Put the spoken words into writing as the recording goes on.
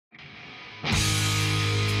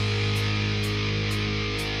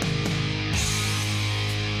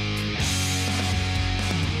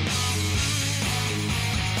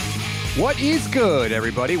What is good,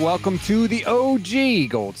 everybody? Welcome to the OG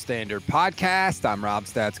Gold Standard Podcast. I'm Rob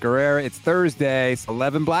Stats Guerrera. It's Thursday. So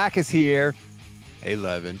 11 Black is here. Hey,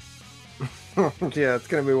 11. Yeah, it's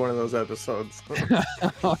going to be one of those episodes.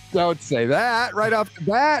 Don't say that right off the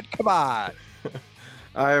bat. Come on.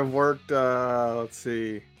 I have worked,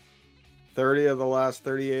 30 of the last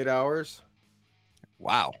 38 hours.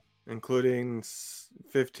 Wow. Including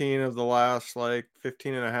 15 of the last,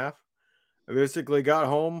 15 and a half. I basically got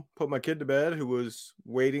home, put my kid to bed, who was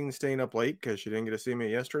staying up late because she didn't get to see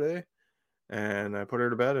me yesterday. And I put her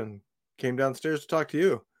to bed and came downstairs to talk to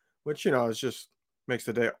you, which, it just makes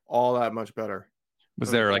the day all that much better.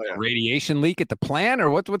 Was there like a radiation leak at the plant, or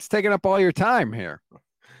what's taking up all your time here?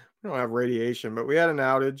 We don't have radiation, but we had an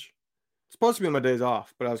outage. It's supposed to be my days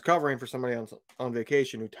off, but I was covering for somebody on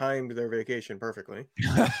vacation who timed their vacation perfectly.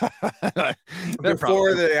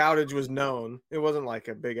 Before the outage was known, it wasn't like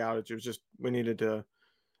a big outage. It was just we needed to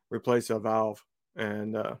replace a valve.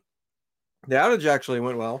 And the outage actually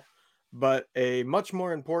went well, but a much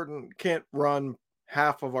more important can't run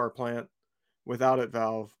half of our plant without it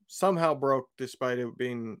valve somehow broke despite it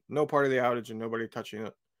being no part of the outage and nobody touching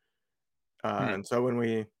it. And so when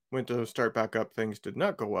we went to start back up, things did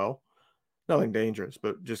not go well. Nothing dangerous,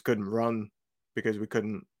 but just couldn't run because we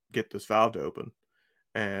couldn't get this valve to open.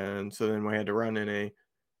 And so then we had to run in a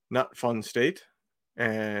not fun state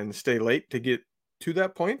and stay late to get to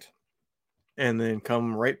that point and then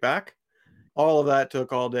come right back. All of that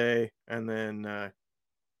took all day. And then,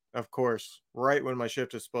 of course, right when my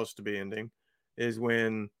shift is supposed to be ending is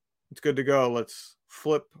when it's good to go. Let's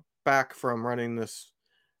flip back from running this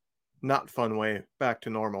not fun way back to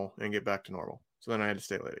normal and get back to normal. So then I had to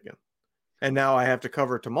stay late again. And now I have to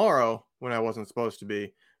cover tomorrow when I wasn't supposed to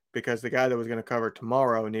be because the guy that was going to cover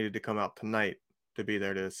tomorrow needed to come out tonight to be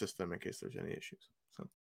there to assist them in case there's any issues. So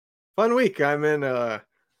fun week. I'm in a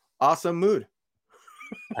awesome mood.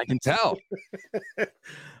 I can tell.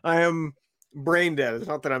 I am brain dead. It's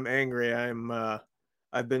not that I'm angry.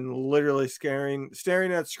 I've been literally staring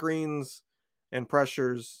at screens and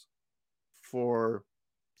pressures for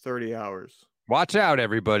 30 hours. Watch out,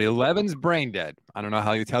 everybody. 11's brain dead. I don't know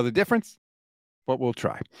how you tell the difference, but we'll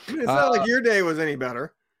try. It's not like your day was any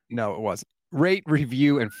better. No, it wasn't. Rate,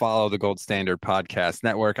 review, and follow the Gold Standard Podcast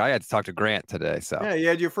Network. I had to talk to Grant today. So yeah, you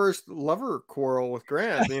had your first lover quarrel with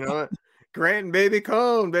Grant. Grant and Baby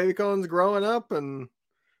Cone. Baby Cone's growing up, and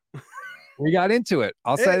we got into it.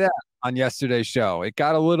 I'll say that on yesterday's show. It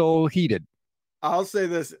got a little heated. I'll say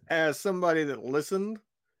this as somebody that listened.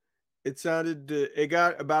 It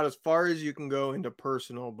got about as far as you can go into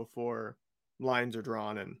personal before lines are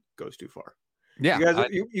drawn and goes too far. Yeah.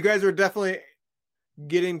 You guys are definitely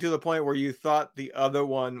getting to the point where you thought the other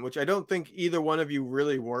one, which I don't think either one of you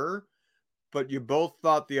really were, but you both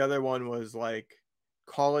thought the other one was like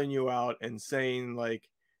calling you out and saying like,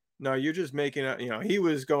 no, you're just making it, he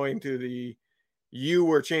was going to you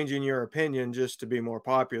were changing your opinion just to be more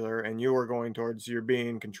popular and you were going towards you're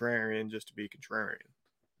being contrarian just to be contrarian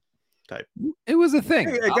type. It was a thing.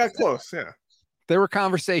 It got close. Yeah. There were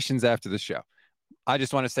conversations after the show. I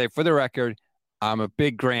just want to say for the record, I'm a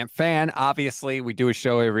big Grant fan. Obviously, we do a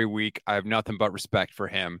show every week. I have nothing but respect for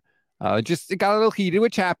him. It got a little heated,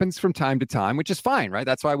 which happens from time to time, which is fine, right?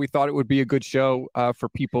 That's why we thought it would be a good show for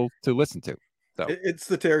people to listen to. So it's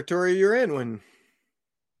the territory you're in when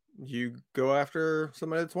you go after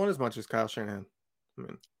somebody that's won as much as Kyle Shanahan.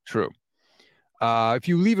 True. If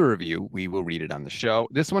you leave a review, we will read it on the show.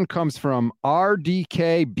 This one comes from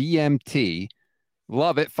RDKBMT.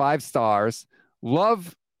 Love it. 5 stars.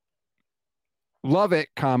 Love it,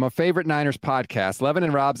 favorite Niners podcast. Levin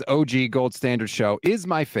and Rob's OG Gold Standard show is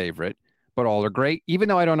my favorite, but all are great. Even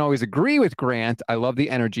though I don't always agree with Grant, I love the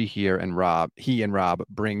energy he and Rob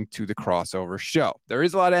bring to the crossover show. There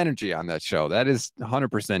is a lot of energy on that show. That is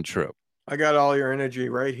 100% true. I got all your energy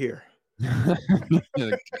right here.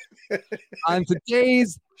 On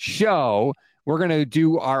today's show, we're going to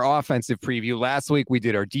do our offensive preview. Last week, we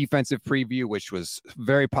did our defensive preview, which was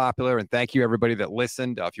very popular. And thank you, everybody that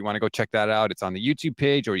listened. If you want to go check that out, it's on the YouTube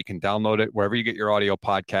page, or you can download it wherever you get your audio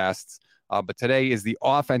podcasts. But today is the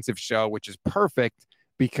offensive show, which is perfect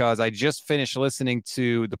because I just finished listening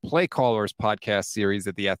to the Play Callers podcast series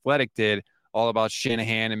that The Athletic did, all about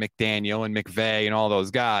Shanahan and McDaniel and McVay and all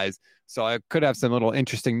those guys. So I could have some little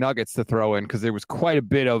interesting nuggets to throw in because there was quite a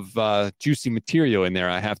bit of juicy material in there,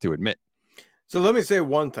 I have to admit. So let me say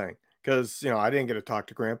one thing, because, I didn't get to talk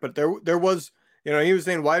to Grant, but there was, he was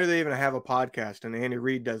saying, why do they even have a podcast? And Andy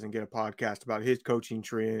Reid doesn't get a podcast about his coaching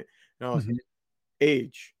tree and all this.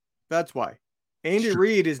 Age. That's why. Andy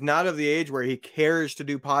Reid is not of the age where he cares to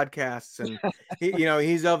do podcasts, and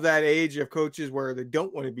he's of that age of coaches where they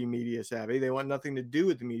don't want to be media savvy. They want nothing to do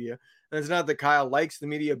with the media. And it's not that Kyle likes the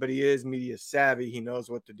media, but he is media savvy. He knows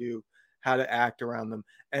what to do, how to act around them,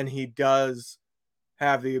 and he does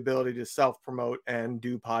have the ability to self-promote and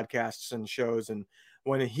do podcasts and shows. And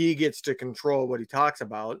when he gets to control what he talks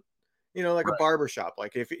about, like a barbershop,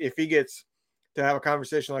 like if he gets to have a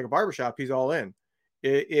conversation like a barbershop, he's all in.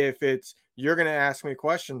 If it's, you're going to ask me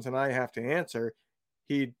questions and I have to answer,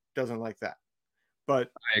 he doesn't like that. But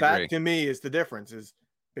that to me is the difference, is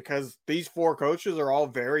because these four coaches are all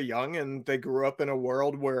very young and they grew up in a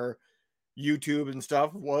world where YouTube and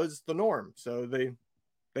stuff was the norm. So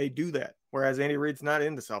they do that. Whereas Andy Reid's not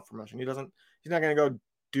into self-promotion. He's not going to go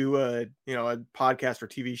do a podcast or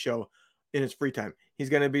TV show in his free time. He's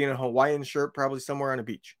going to be in a Hawaiian shirt, probably somewhere on a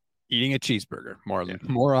beach, eating a cheeseburger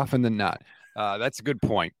more often than not. That's a good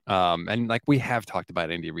point. And like we have talked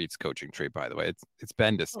about Andy Reid's coaching tree, by the way, it's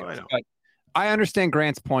been discussed. But I understand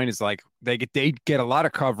Grant's point is like they get a lot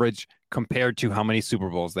of coverage compared to how many Super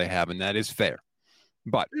Bowls they have, and that is fair.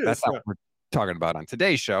 But that's not what we're talking about on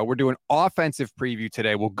today's show. We're doing offensive preview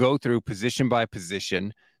today. We'll go through position by position.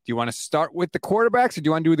 Do you want to start with the quarterbacks, or do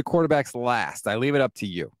you want to do the quarterbacks last? I leave it up to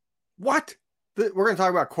you. What? We're going to talk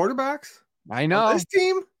about quarterbacks? I know. On this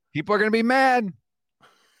team? People are going to be mad.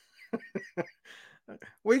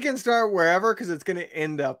 We can start wherever because it's going to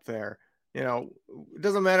end up there. It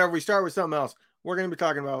doesn't matter if we start with something else. We're going to be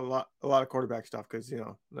talking about a lot of quarterback stuff because,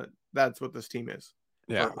 that's what this team is.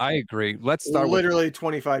 Yeah, I agree. Let's start literally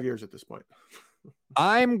 25 years at this point.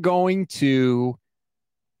 I'm going to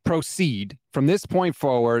proceed from this point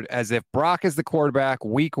forward as if Brock is the quarterback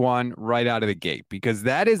week one right out of the gate, because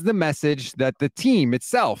that is the message that the team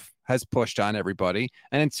itself has pushed on everybody.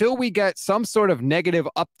 And until we get some sort of negative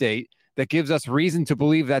update that gives us reason to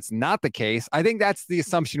believe that's not the case, I think that's the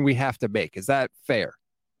assumption we have to make. Is that fair?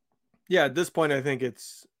 Yeah, at this point, I think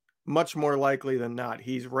it's much more likely than not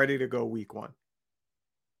he's ready to go week one.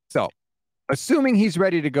 So, assuming he's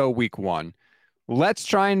ready to go week one, let's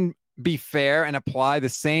try and be fair and apply the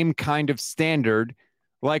same kind of standard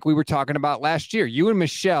like we were talking about last year. You and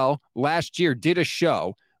Michelle last year did a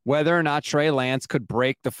show whether or not Trey Lance could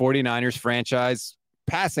break the 49ers franchise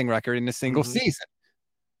passing record in a single season.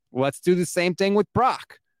 Let's do the same thing with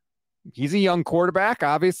Brock. He's a young quarterback,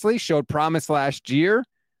 obviously, showed promise last year.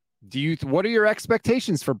 What are your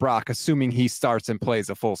expectations for Brock, assuming he starts and plays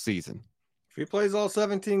a full season? If he plays all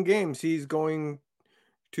 17 games, he's going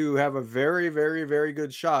to have a very, very, very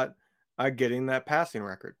good shot at getting that passing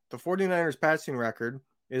record. The 49ers passing record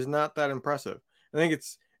is not that impressive. I think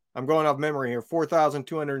I'm going off memory here,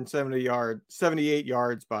 4,278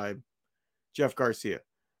 yards by Jeff Garcia.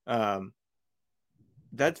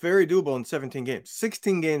 That's very doable in 17 games.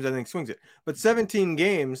 16 games, I think, swings it. But 17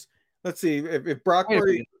 games, let's see, if Brock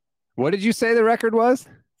Purdy... What did you say the record was?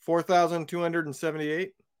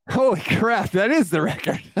 4,278. Holy crap, that is the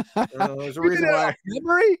record. There's a reason why.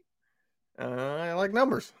 Memory? I like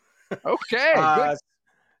numbers. Okay. Good.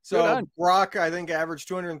 So Brock, I think, averaged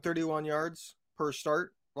 231 yards per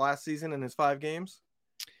start last season in his 5 games.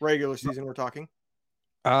 Regular season, we're talking.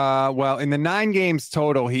 Well, in the 9 games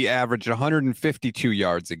total, he averaged 152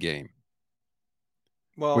 yards a game.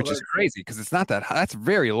 Well, which is crazy because it's not that high. That's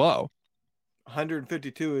very low.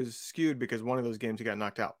 152 is skewed because one of those games he got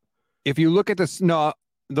knocked out. If you look at this, no,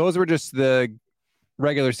 those were just the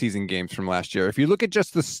regular season games from last year. If you look at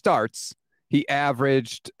just the starts, he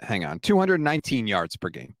averaged, 219 yards per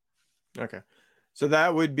game. Okay. So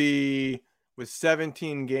that would be, with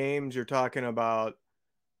 17 games, you're talking about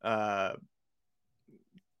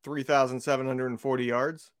 3,740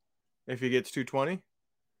 yards if he gets 220.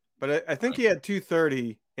 But I think he had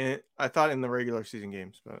 230, I thought, in the regular season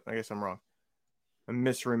games, but I guess I'm wrong. I'm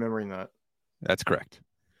misremembering that. That's correct.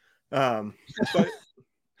 But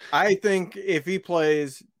I think if he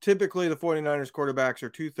plays, typically the 49ers quarterbacks are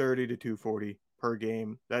 230 to 240 per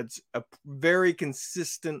game. That's a very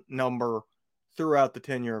consistent number throughout the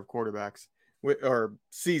tenure of quarterbacks, or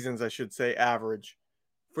seasons, I should say, average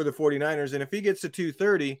for the 49ers. And if he gets to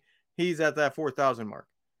 230, he's at that 4,000 mark.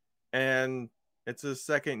 And it's his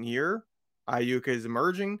second year. Ayuk is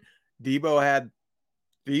emerging. Debo had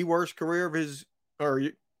the worst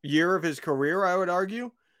year of his career, I would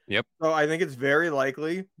argue. Yep. So I think it's very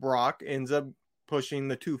likely Brock ends up pushing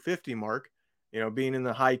the 250 mark, being in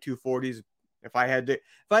the high 240s. If I had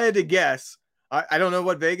to guess, I don't know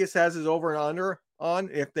what Vegas has his over and under on,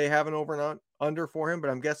 if they have an over and under for him,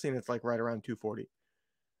 but I'm guessing it's like right around 240.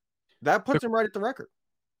 That puts him right at the record.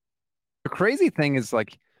 The crazy thing is,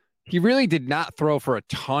 like, he really did not throw for a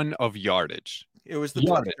ton of yardage It was the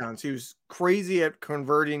Yardage. touchdowns. He was crazy at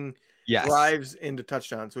converting Yes. drives into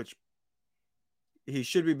touchdowns, which he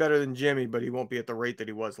should be better than Jimmy, but he won't be at the rate that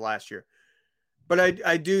he was last year. But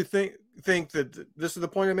I do think that this is the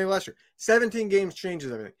point I made last year. 17 games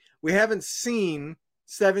changes everything. We haven't seen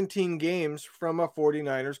 17 games from a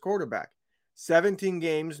 49ers quarterback. 17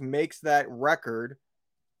 games makes that record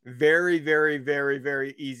very, very, very,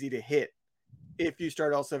 very easy to hit if you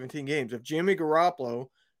start all 17 games. If Jimmy Garoppolo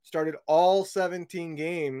started all 17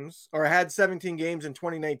 games or had 17 games in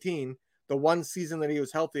 2019, the one season that he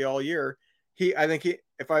was healthy all year,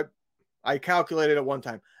 I calculated it one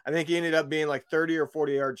time, I think he ended up being like 30 or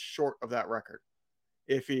 40 yards short of that record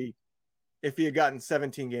if he had gotten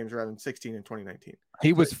 17 games rather than 16 in 2019.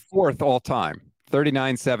 He was fourth all time,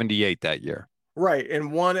 39-78 that year. Right.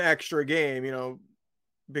 And one extra game,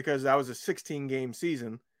 because that was a 16-game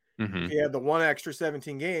season. Mm-hmm. If he had the one extra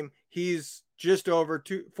 17 game, he's just over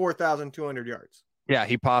 4,200 yards. Yeah,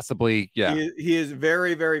 he possibly, yeah. He is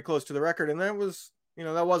very, very close to the record. And that was,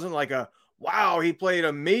 that wasn't like a, wow, he played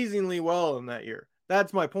amazingly well in that year.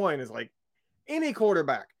 That's my point, is like any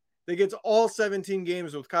quarterback that gets all 17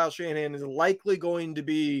 games with Kyle Shanahan is likely going to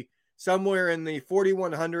be somewhere in the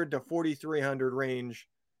 4,100 to 4,300 range,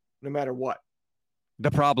 no matter what. The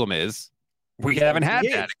problem is we haven't had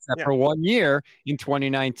that except for 1 year in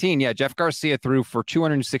 2019. Yeah, Jeff Garcia threw for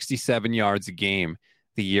 267 yards a game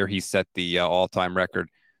the year he set the all-time record.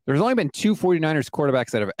 There's only been two 49ers quarterbacks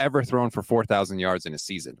that have ever thrown for 4,000 yards in a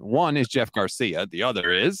season. One is Jeff Garcia. The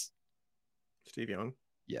other is Steve Young.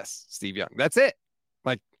 Yes, Steve Young. That's it.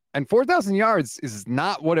 And 4,000 yards is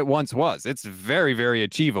not what it once was. It's very, very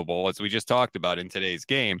achievable, as we just talked about in today's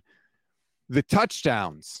game. The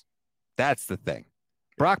touchdowns, that's the thing.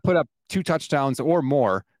 Brock put up 2 touchdowns or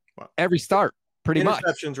more every start, pretty much.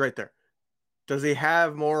 Interceptions right there. Does he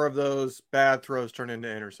have more of those bad throws turn into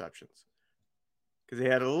interceptions? Because he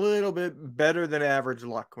had a little bit better than average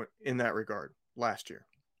luck in that regard last year.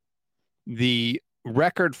 The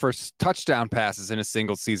record for touchdown passes in a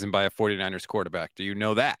single season by a 49ers quarterback. Do you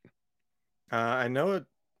know that? I know it.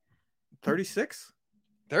 36?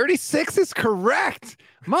 36 is correct.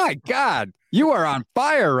 My God, you are on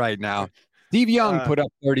fire right now. Steve Young put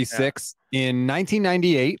up 36 in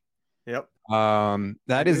 1998. Yep.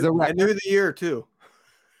 That is the record. I knew the year too.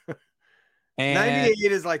 And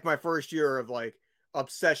 98 is like my first year of like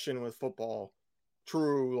obsession with football.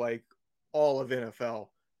 True, like all of NFL.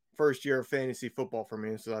 First year of fantasy football for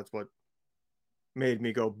me. So that's what made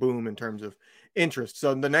me go boom in terms of interest. So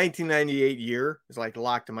the 1998 year is like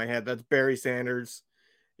locked in my head. That's Barry Sanders.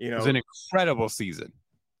 It was an incredible season.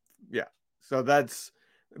 Yeah. So that's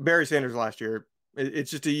Barry Sanders last year.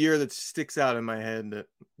 It's just a year that sticks out in my head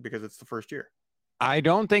because it's the first year. I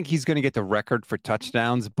don't think he's going to get the record for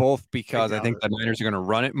touchdowns, both because I think the Niners are going to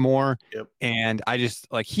run it more. Yep. And I just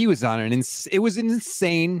he was on it was an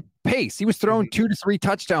insane pace. He was throwing 2 to 3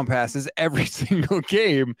 touchdown passes every single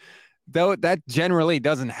game, though that generally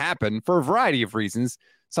doesn't happen for a variety of reasons.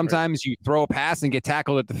 Sometimes you throw a pass and get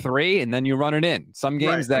tackled at the 3 and then you run it in. Some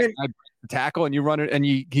games that tackle and you run it and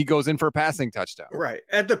he goes in for a passing touchdown. Right.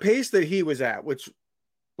 At the pace that he was at, which,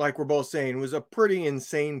 like we're both saying, was a pretty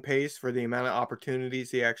insane pace for the amount of opportunities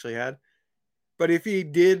he actually had. But if he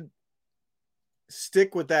did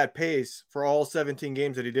stick with that pace for all 17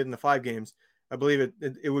 games that he did in the 5 games, I believe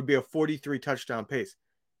it would be a 43 touchdown pace.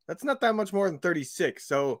 That's not that much more than 36.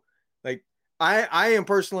 So, like, I am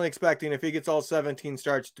personally expecting, if he gets all 17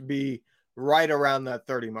 starts, to be right around that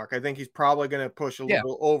 30 mark. I think he's probably going to push a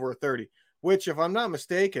little over 30, which, if I'm not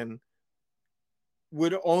mistaken,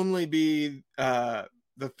 would only be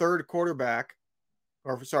the third quarterback,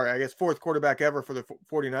 or sorry, I guess fourth quarterback ever for the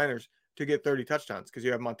 49ers to get 30 touchdowns, because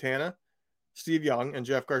you have Montana, Steve Young, and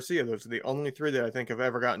Jeff Garcia. Those are the only 3 that I think have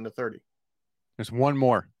ever gotten to 30. There's one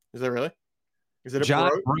more. Is that really? Is it John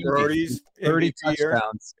Brody's 30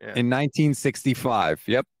 touchdowns in 1965?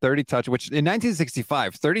 Yep, 30 touch. Which in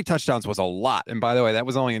 1965, 30 touchdowns was a lot. And by the way, that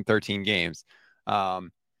was only in 13 games.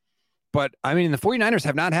 But I mean, the 49ers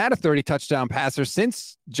have not had a 30 touchdown passer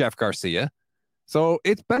since Jeff Garcia. So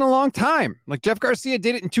it's been a long time. Like, Jeff Garcia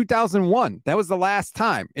did it in 2001. That was the last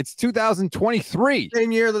time. It's 2023.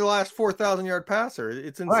 Same year, the last 4,000 yard passer.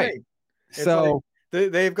 It's insane. Right. It's so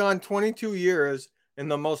like they've gone 22 years in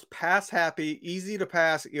the most pass happy, easy to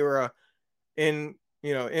pass era in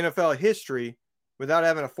NFL history without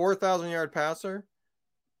having a 4,000 yard passer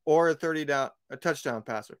or a touchdown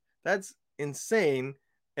passer. That's insane,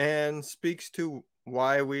 and speaks to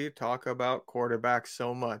why we talk about quarterbacks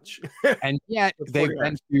so much. And yet they've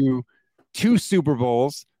been to 2 Super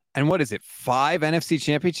Bowls And what is it? 5 NFC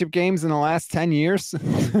championship games in the last 10 years?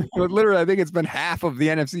 Literally, I think it's been half of the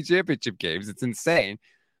NFC championship games. It's insane.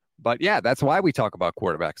 But yeah, that's why we talk about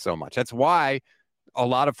quarterbacks so much. That's why a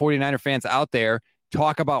lot of 49er fans out there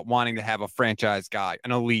talk about wanting to have a franchise guy,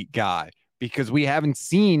 an elite guy, because we haven't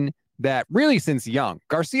seen that really since Young.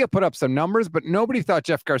 Garcia put up some numbers, but nobody thought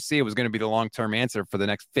Jeff Garcia was going to be the long-term answer for the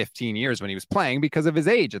next 15 years when he was playing because of his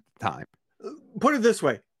age at the time. Put it this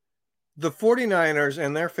way. The 49ers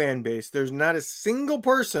and their fan base, there's not a single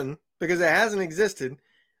person, because it hasn't existed,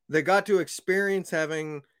 that got to experience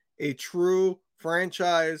having a true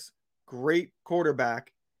franchise great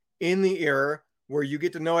quarterback in the era where you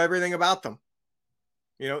get to know everything about them.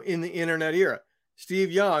 In the internet era.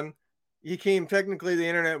 Steve Young, he came, technically the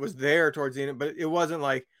internet was there towards the end, but it wasn't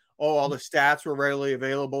like, all the stats were readily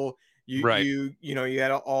available. You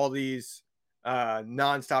had all these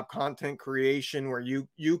nonstop content creation where you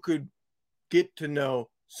could get to know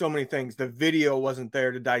so many things. The video wasn't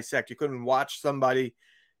there to dissect. You couldn't watch somebody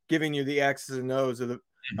giving you the X's and O's of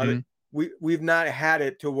the. We've not had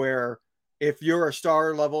it to where if you're a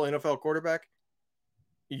star level NFL quarterback,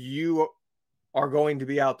 you are going to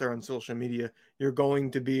be out there on social media. You're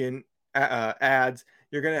going to be in ads.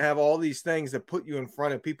 You're going to have all these things that put you in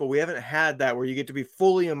front of people. We haven't had that where you get to be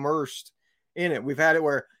fully immersed in it. We've had it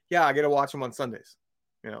where, I get to watch them on Sundays,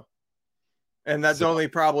 and that's only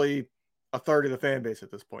probably a third of the fan base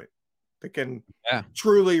at this point that can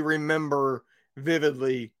truly remember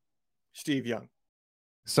vividly Steve Young.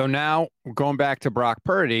 So now going back to Brock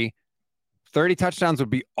Purdy, 30 touchdowns would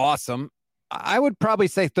be awesome. I would probably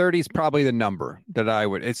say 30 is probably the number that I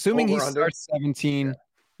would, assuming he starts 17.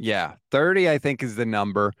 Yeah, 30, I think, is the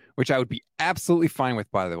number, which I would be absolutely fine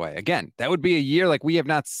with, by the way. Again, that would be a year like we have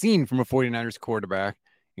not seen from a 49ers quarterback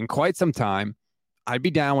in quite some time. I'd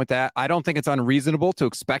be down with that. I don't think it's unreasonable to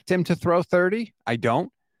expect him to throw 30. I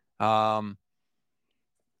don't. It's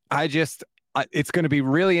going to be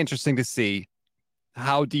really interesting to see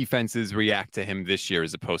how defenses react to him this year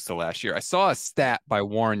as opposed to last year. I saw a stat by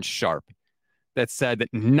Warren Sharp that said that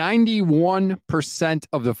 91%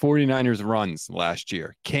 of the 49ers runs last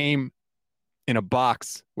year came in a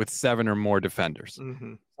box with 7 or more defenders.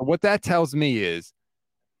 Mm-hmm. What that tells me is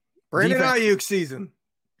Brandon Ayuk season.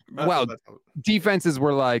 Defenses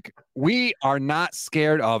were like, we are not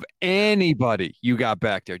scared of anybody you got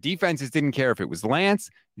back there. Defenses didn't care if it was Lance,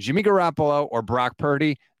 Jimmy Garoppolo, or Brock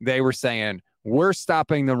Purdy. They were saying, we're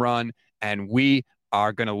stopping the run, and we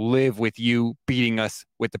are going to live with you beating us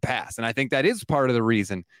with the pass. And I think that is part of the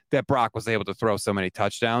reason that Brock was able to throw so many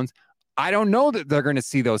touchdowns. I don't know that they're going to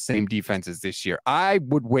see those same defenses this year. I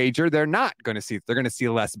would wager they're not going to see. They're going to see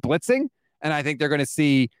less blitzing, and I think they're going to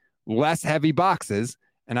see less heavy boxes.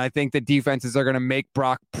 And I think the defenses are going to make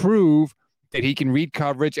Brock prove that he can read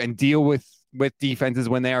coverage and deal with defenses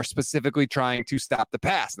when they are specifically trying to stop the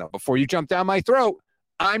pass. Now, before you jump down my throat,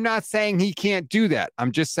 I'm not saying he can't do that.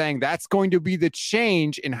 I'm just saying that's going to be the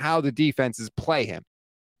change in how the defenses play him.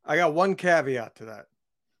 I got one caveat to that.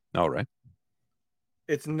 All right.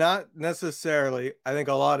 It's not necessarily, I think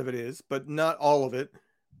a lot of it is, but not all of it,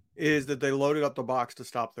 is that they loaded up the box to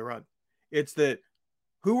stop the run. It's that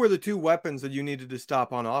who were the two weapons that you needed to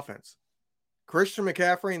stop on offense? Christian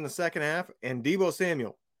McCaffrey in the second half and Deebo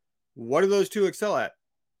Samuel. What do those two excel at?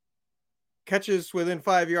 Catches within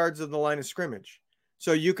 5 yards of the line of scrimmage.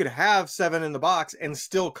 So you could have 7 in the box and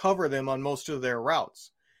still cover them on most of their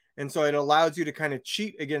routes. And so it allows you to kind of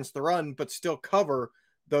cheat against the run, but still cover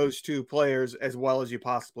those two players as well as you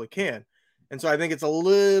possibly can. And so I think it's a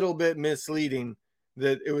little bit misleading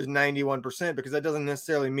that it was 91% because that doesn't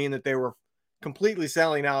necessarily mean that they were completely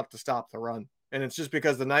selling out to stop the run. And it's just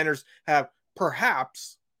because the Niners have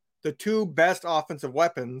perhaps the two best offensive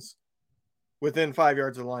weapons within 5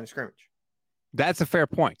 yards of the line of scrimmage. That's a fair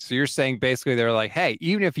point. So you're saying basically they're like, hey,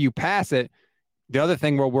 even if you pass it, the other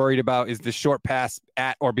thing we're worried about is the short pass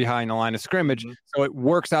at or behind the line of scrimmage. Mm-hmm. So it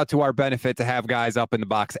works out to our benefit to have guys up in the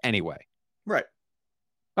box anyway. Right.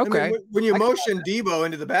 Okay. I mean, when you motion Deebo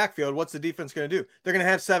into the backfield, what's the defense going to do? They're going to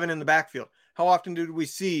have 7 in the backfield. How often do we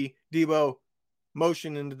see Deebo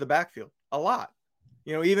motion into the backfield? A lot.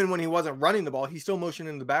 Even when he wasn't running the ball, he still motioned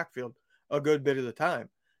into the backfield a good bit of the time.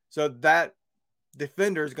 So that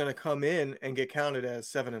defender is going to come in and get counted as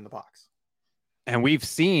 7 in the box. And we've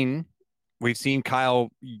seen Kyle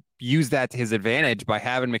use that to his advantage by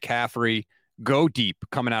having McCaffrey go deep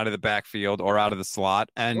coming out of the backfield or out of the slot.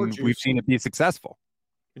 And we've seen it be successful.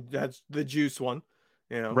 That's the juice one.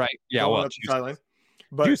 Right. Yeah. Well,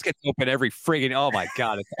 Juice gets open every friggin'. Oh my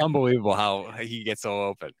God. It's unbelievable how he gets so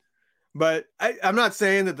open. But I'm not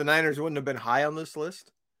saying that the Niners wouldn't have been high on this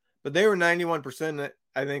list, but they were 91%.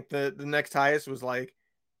 I think the next highest was like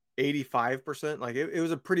 85%. Like it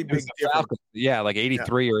was a pretty It was big the difference. Falcons. Yeah, like Yeah.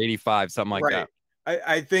 83 or 85, something like Right. that.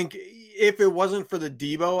 I think if it wasn't for the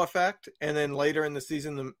Debo effect, and then later in the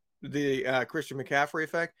season the Christian McCaffrey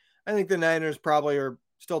effect, I think the Niners probably are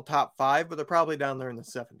still top 5, but they're probably down there in the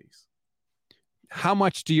 70s. How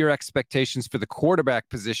much do your expectations for the quarterback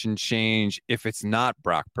position change if it's not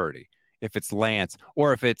Brock Purdy, if it's Lance,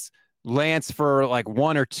 or if it's Lance for like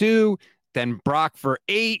 1 or 2, then Brock for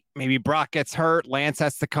 8, maybe Brock gets hurt, Lance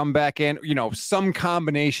has to come back in, some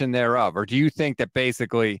combination thereof? Or do you think that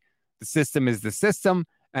basically the system is the system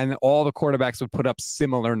and all the quarterbacks would put up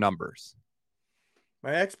similar numbers?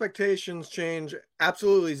 My expectations change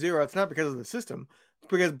absolutely zero. It's not because of the system. It's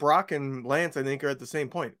because Brock and Lance, I think, are at the same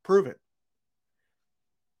point. Prove it.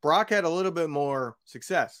 Brock had a little bit more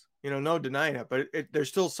success, no denying it, but there's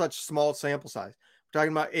still such small sample size. We're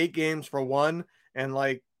talking about 8 games for one and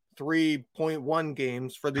like 3.1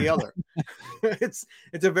 games for the other. it's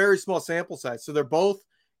a very small sample size. So they're both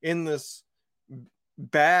in this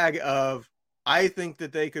bag of, I think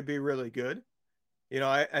that they could be really good.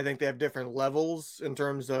 I think they have different levels in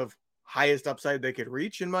terms of highest upside they could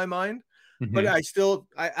reach in my mind. Mm-hmm. But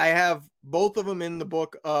I have both of them in the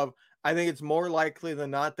book of, I think it's more likely than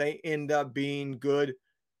not they end up being good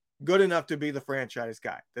enough to be the franchise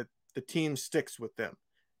guy, that the team sticks with them.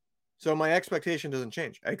 So my expectation doesn't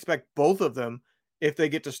change. I expect both of them, if they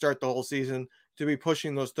get to start the whole season, to be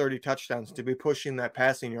pushing those 30 touchdowns, to be pushing that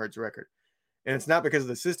passing yards record. And it's not because of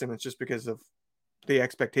the system. It's just because of the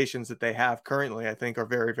expectations that they have currently, I think, are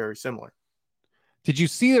very, very similar. Did you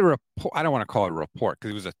see the report? I don't want to call it a report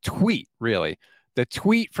because it was a tweet, really. The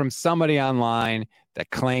tweet from somebody online that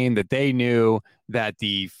claimed that they knew that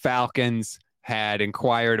the Falcons had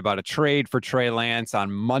inquired about a trade for Trey Lance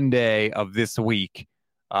on Monday of this week.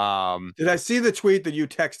 Did I see the tweet that you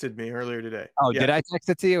texted me earlier today? Oh, yeah. Did I text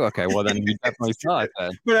it to you? Okay, well, then you definitely saw it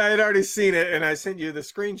then. But I had already seen it, and I sent you the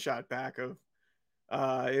screenshot back of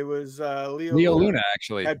it was Leo Luna,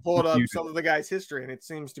 actually. had pulled up some of the guy's history, and it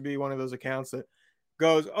seems to be one of those accounts that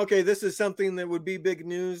goes, okay, this is something that would be big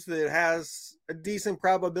news that has a decent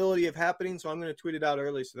probability of happening, so I'm going to tweet it out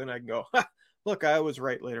early so then I can go, look, I was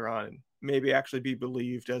right later on, and maybe actually be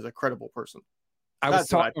believed as a credible person. I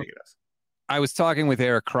was talking with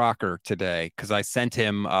Eric Crocker today because I sent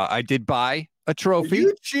him, I did buy a trophy. Are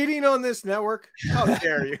you cheating on this network? How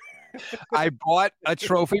dare you? I bought a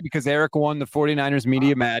trophy because Eric won the 49ers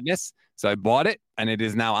Media Madness. So I bought it, and it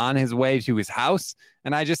is now on his way to his house.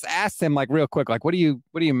 And I just asked him, like, real quick, like, what do you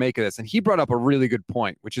make of this? And he brought up a really good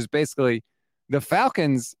point, which is basically the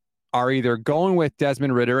Falcons are either going with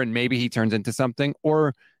Desmond Ridder and maybe he turns into something,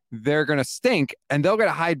 or they're going to stink and they'll get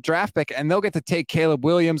a high draft pick and they'll get to take Caleb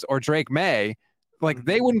Williams or Drake May. Like,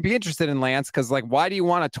 they wouldn't be interested in Lance because, like, why do you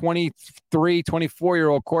want a 23,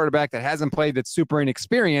 24-year-old quarterback that hasn't played, that's super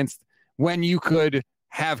inexperienced, when you could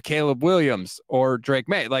have Caleb Williams or Drake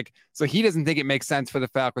May? Like, so he doesn't think it makes sense for the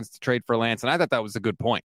Falcons to trade for Lance. And I thought that was a good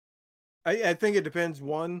point. I think it depends,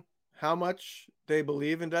 one, how much they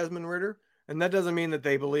believe in Desmond Ridder. And that doesn't mean that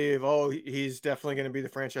they believe, oh, he's definitely going to be the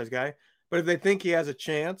franchise guy. But if they think he has a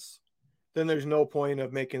chance, then there's no point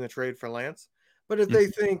of making the trade for Lance. But if they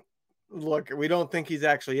think, look, we don't think he's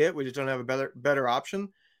actually it, we just don't have a better option,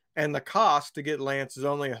 and the cost to get Lance is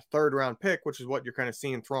only a 3rd-round pick, which is what you're kind of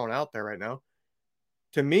seeing thrown out there right now.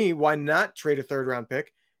 To me, why not trade a 3rd-round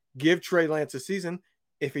pick? Give Trey Lance a season.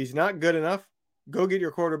 If he's not good enough, go get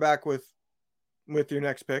your quarterback with your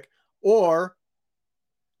next pick. Or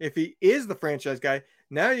if he is the franchise guy,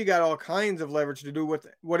 now you got all kinds of leverage to do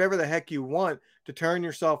whatever the heck you want to turn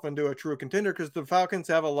yourself into a true contender, because the Falcons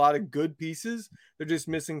have a lot of good pieces. They're just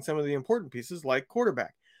missing some of the important pieces like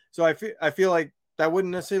quarterback. So I feel like that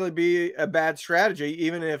wouldn't necessarily be a bad strategy,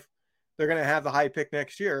 even if they're going to have the high pick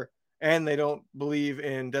next year and they don't believe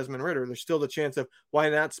in Desmond Ridder. There's still the chance of, why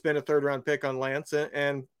not spend a 3rd-round pick on Lance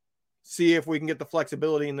and see if we can get the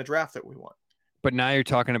flexibility in the draft that we want. But now you're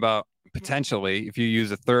talking about potentially, if you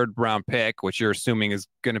use a 3rd-round pick, which you're assuming is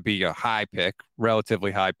going to be a high pick,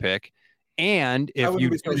 relatively high pick, and if you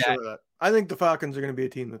do that, I think the Falcons are going to be a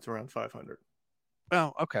team that's around 500.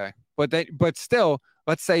 Oh, okay. But still,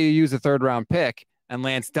 let's say you use a 3rd-round pick and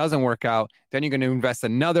Lance doesn't work out, then you're going to invest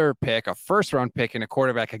another pick, a 1st-round pick, in a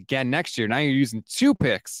quarterback again next year. Now you're using 2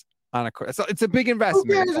 picks on a. So it's a big investment.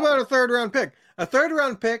 Who cares about a 3rd-round pick? A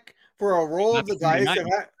 3rd-round pick for a roll of the dice.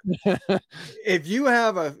 If you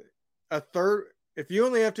have if you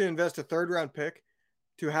only have to invest a 3rd-round pick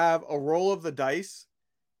to have a roll of the dice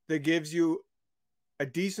that gives you a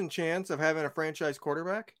decent chance of having a franchise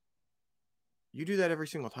quarterback, you do that every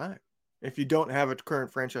single time. If you don't have a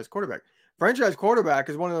current franchise quarterback, franchise quarterback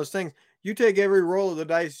is one of those things. You take every roll of the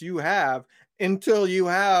dice you have until you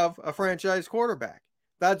have a franchise quarterback.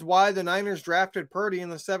 That's why the Niners drafted Purdy in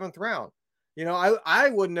the 7th round. I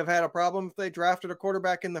wouldn't have had a problem if they drafted a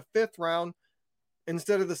quarterback in the 5th round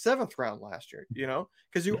instead of the 7th round last year,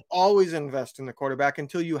 because you always invest in the quarterback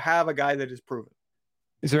until you have a guy that is proven.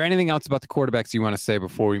 Is there anything else about the quarterbacks you want to say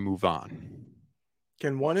before we move on?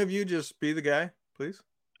 Can one of you just be the guy, please?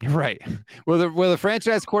 Right. Will the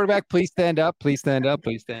franchise quarterback please stand up? Please stand up.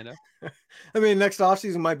 Please stand up. I mean, next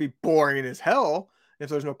offseason might be boring as hell if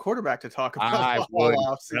there's no quarterback to talk about. I would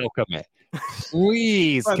welcome it.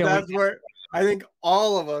 Please. But that's where I think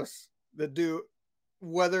all of us that do,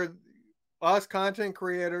 whether us content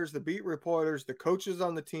creators, the beat reporters, the coaches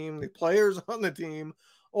on the team, the players on the team,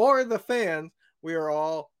 or the fans, we are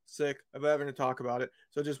all sick of having to talk about it.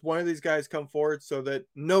 So just one of these guys come forward so that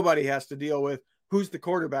nobody has to deal with who's the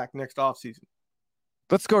quarterback next offseason.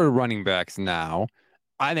 Let's go to running backs now.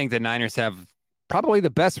 I think the Niners have probably the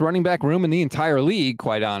best running back room in the entire league,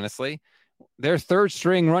 quite honestly. Their third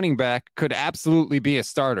string running back could absolutely be a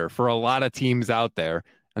starter for a lot of teams out there.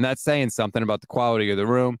 And that's saying something about the quality of the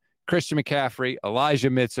room. Christian McCaffrey, Elijah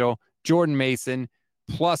Mitchell, Jordan Mason.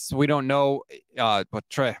 Plus, we don't know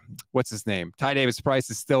what's his name. Ty Davis Price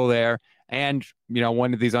is still there. And,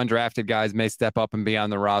 one of these undrafted guys may step up and be on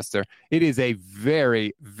the roster. It is a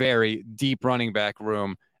very, very deep running back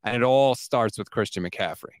room. And it all starts with Christian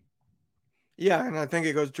McCaffrey. Yeah, and I think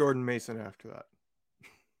it goes Jordan Mason after that.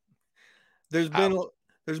 There's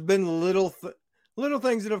been little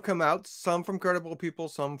things that have come out, some from credible people,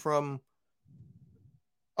 some from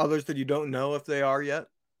others that you don't know if they are yet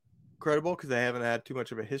credible because they haven't had too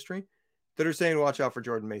much of a history, that are saying watch out for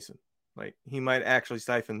Jordan Mason. Like, he might actually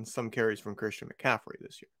siphon some carries from Christian McCaffrey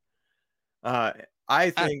this year. I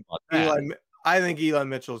think Eli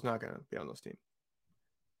Mitchell is not going to be on this team.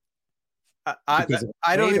 I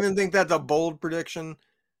don't even think that's a bold prediction.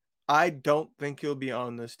 I don't think he'll be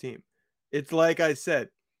on this team. It's like I said,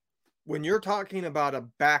 when you're talking about a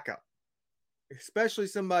backup, especially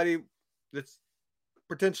somebody that's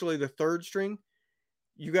potentially the third string,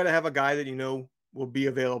 you got to have a guy that will be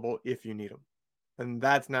available if you need him. And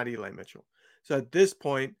that's not Eli Mitchell. So at this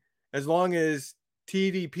point, as long as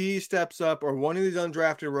TDP steps up or one of these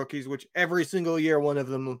undrafted rookies, which every single year one of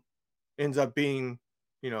them ends up being,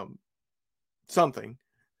 something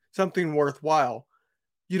worthwhile,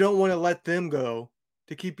 you don't want to let them go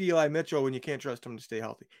to keep Eli Mitchell when you can't trust him to stay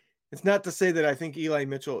healthy. It's not to say that I think Eli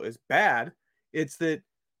Mitchell is bad. It's that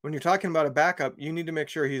when you're talking about a backup, you need to make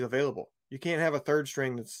sure he's available. You can't have a third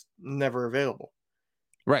string that's never available.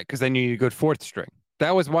 Right, because then you need a good fourth string.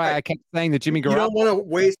 That was why I kept saying that Jimmy Garoppolo... You don't want to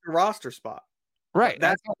waste a roster spot. Right.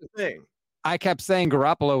 That's the thing. I kept saying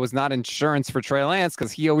Garoppolo was not insurance for Trey Lance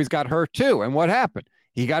because he always got hurt too. And what happened?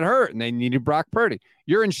 He got hurt and they needed Brock Purdy.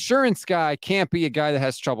 Your insurance guy can't be a guy that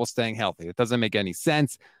has trouble staying healthy. It doesn't make any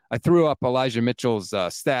sense. I threw up Elijah Mitchell's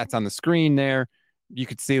stats on the screen there. You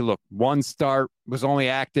could see, look, one start, was only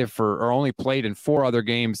active or only played in 4 other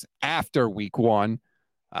games after week 1.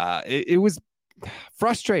 It was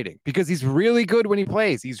frustrating because he's really good when he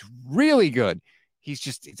plays. He's really good. He's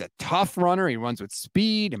a tough runner. He runs with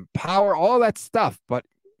speed and power, all that stuff, but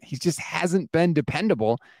he just hasn't been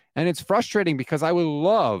dependable. And it's frustrating because I would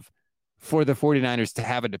love for the 49ers to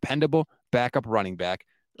have a dependable backup running back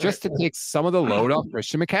just to take some of the load off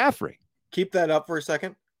Christian McCaffrey. Keep that up for a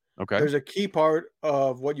second. Okay. There's a key part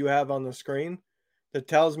of what you have on the screen that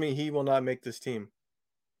tells me he will not make this team.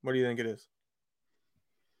 What do you think it is?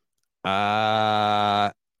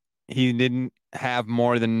 He didn't have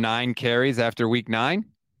more than 9 carries after week 9.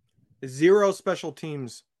 0 special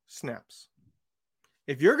teams snaps.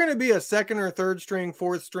 If you're going to be a second or third string,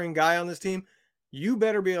 fourth string guy on this team, you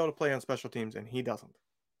better be able to play on special teams, and he doesn't.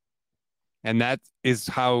 And that is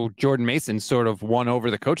how Jordan Mason sort of won over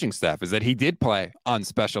the coaching staff, is that he did play on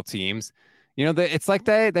special teams. It's like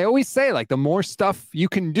they always say, like, the more stuff you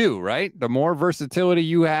can do, right? The more versatility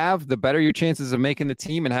you have, the better your chances of making the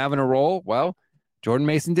team and having a role. Well, Jordan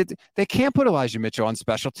Mason did. They can't put Elijah Mitchell on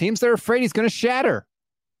special teams. They're afraid he's going to shatter.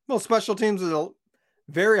 Well, special teams is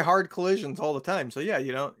very hard collisions all the time. So yeah,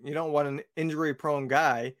 you don't want an injury-prone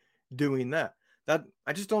guy doing that.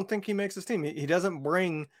 I just don't think he makes this team. He doesn't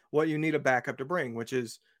bring what you need a backup to bring, which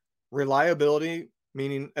is reliability,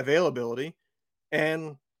 meaning availability,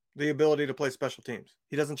 and the ability to play special teams.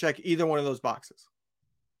 He doesn't check either one of those boxes.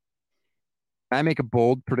 Can I make a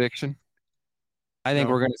bold prediction? I think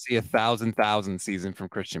we're going to see 1,000 season from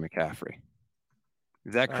Christian McCaffrey.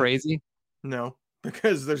 Is that crazy? No,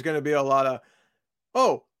 because there's going to be a lot of,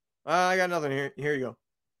 I got nothing here. Here you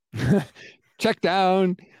go. Check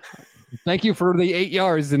down. Thank you for the 8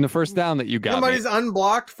 yards in the first down that you got. Somebody's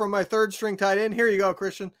unblocked from my third string tight end. Here you go,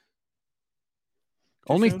 Christian.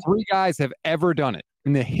 Only 3 guys have ever done it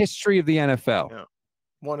in the history of the NFL. Yeah.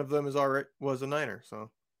 One of them was a Niner.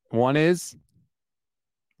 So one is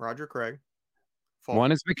Roger Craig. Falk.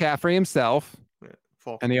 One is McCaffrey himself. Yeah,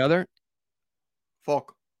 Falk. And the other?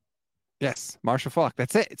 Falk. Yes, Marshall Falk.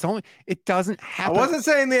 That's it. It doesn't happen. I wasn't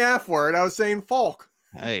saying the F word. I was saying Falk.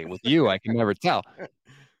 Hey, with you, I can never tell.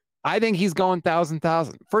 I think he's going 1,000.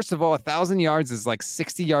 First of all, 1,000 yards is like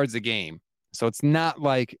 60 yards a game. So it's not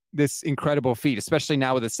like this incredible feat, especially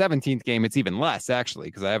now with the 17th game. It's even less, actually,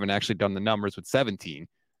 because I haven't actually done the numbers with 17.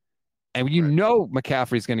 And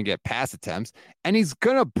McCaffrey's going to get pass attempts, and he's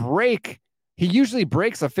going to break. He usually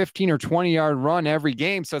breaks a 15 or 20-yard run every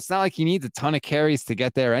game, so it's not like he needs a ton of carries to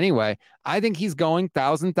get there anyway. I think he's going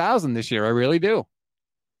 1,000 this year. I really do.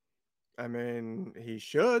 I mean, he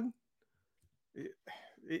should.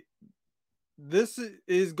 This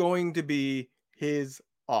is going to be his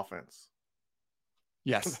offense.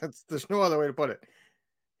 Yes. There's no other way to put it.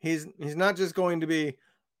 He's not just going to be,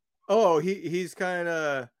 he's kind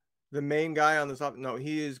of the main guy on this offense. No,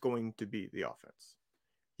 he is going to be the offense.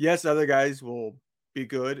 Yes, other guys will be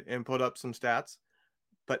good and put up some stats,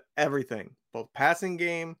 but everything, both passing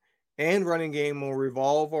game and running game, will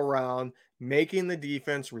revolve around making the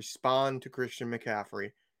defense respond to Christian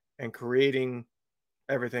McCaffrey and creating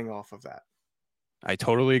everything off of that. I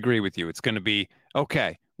totally agree with you. It's going to be,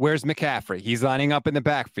 okay, where's McCaffrey? He's lining up in the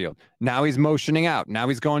backfield. Now he's motioning out. Now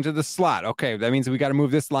he's going to the slot. Okay, that means we got to move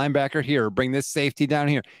this linebacker here, or bring this safety down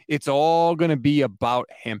here. It's all going to be about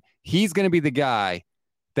him. He's going to be the guy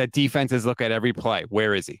that defenses look at every play.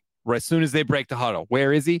 Where is he? Right, as soon as they break the huddle,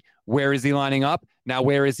 where is he? Where is he lining up? Now,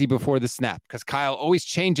 where is he before the snap? Because Kyle always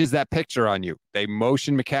changes that picture on you. They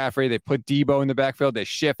motion McCaffrey. They put Debo in the backfield. They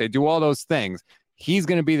shift. They do all those things. He's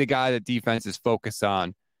going to be the guy that defense is focused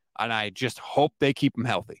on, and I just hope they keep him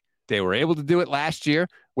healthy. They were able to do it last year,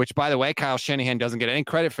 which, by the way, Kyle Shanahan doesn't get any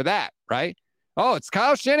credit for that, right? Oh, it's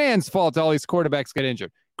Kyle Shanahan's fault all these quarterbacks get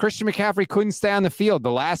injured. Christian McCaffrey couldn't stay on the field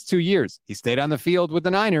the last 2 years. He stayed on the field with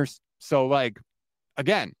the Niners. So,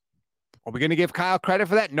 again, are we going to give Kyle credit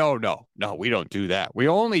for that? No, we don't do that. We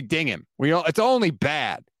only ding him. It's only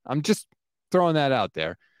bad. I'm just throwing that out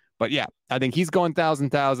there. But, yeah, I think he's going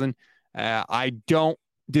 1,000. I don't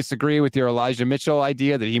disagree with your Elijah Mitchell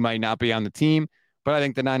idea that he might not be on the team, but I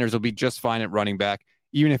think the Niners will be just fine at running back,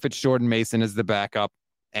 even if it's Jordan Mason as the backup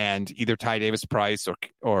and either Ty Davis-Price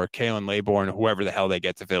or Kalen Laborn, whoever the hell they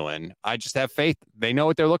get to fill in. I just have faith. They know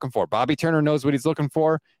what they're looking for. Bobby Turner knows what he's looking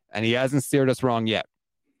for, and he hasn't steered us wrong yet.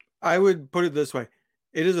 I would put it this way.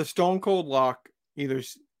 It is a stone cold lock. Either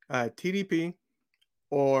TDP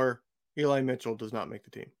or Eli Mitchell does not make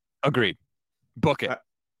the team. Agreed. Book it.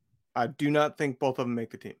 I do not think both of them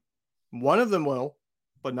make the team. One of them will,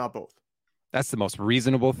 but not both. That's the most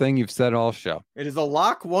reasonable thing you've said all show. It is a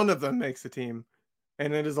lock. One of them makes the team.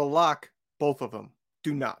 And it is a lock. Both of them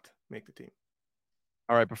do not make the team.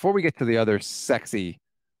 All right. Before we get to the other sexy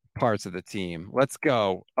parts of the team, let's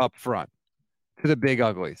go up front to the big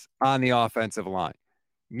uglies on the offensive line.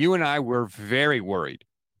 You and I were very worried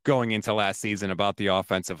going into last season about the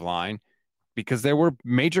offensive line because there were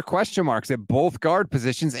major question marks at both guard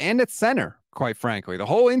positions and at center, quite frankly. The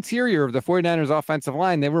whole interior of the 49ers offensive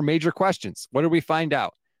line, there were major questions. What did we find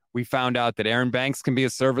out? We found out that Aaron Banks can be a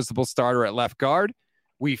serviceable starter at left guard.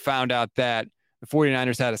 We found out that the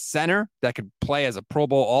 49ers had a center that could play as a Pro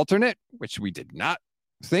Bowl alternate, which we did not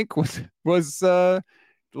think was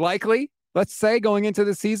likely, let's say, going into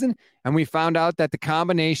the season. And we found out that the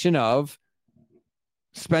combination of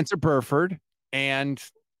Spencer Burford and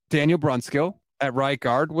Daniel Brunskill at right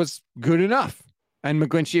guard was good enough. And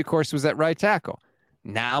McGlinchey, of course, was at right tackle.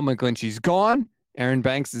 Now McGlinchey's gone. Aaron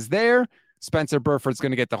Banks is there. Spencer Burford's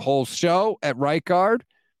going to get the whole show at right guard.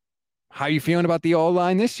 How are you feeling about the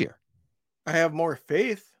O-line this year? I have more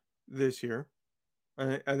faith this year.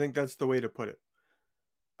 I think that's the way to put it.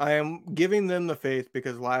 I am giving them the faith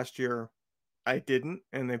because last year I didn't,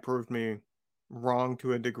 and they proved me wrong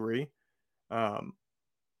to a degree. I'm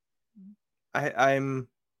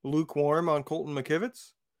lukewarm on Colton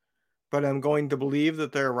McKivitz, but I'm going to believe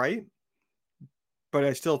that they're right. But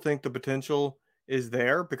I still think the potential is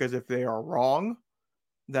there because if they are wrong,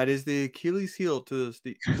 that is the Achilles heel to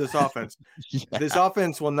this offense. Yeah. This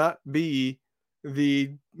offense will not be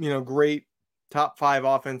the great top 5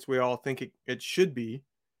 offense we all think it should be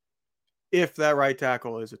if that right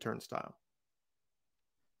tackle is a turnstile.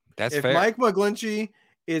 That's if fair. Mike McGlinchey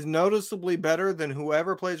is noticeably better than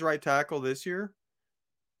whoever plays right tackle this year,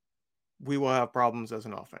 we will have problems as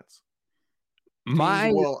an offense.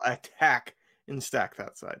 Teams will attack and stack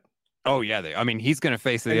that side. Oh yeah, he's going to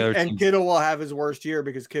face the other And teams. Kittle will have his worst year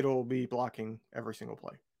because Kittle will be blocking every single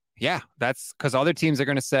play. Yeah, that's because other teams are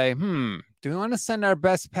going to say, do we want to send our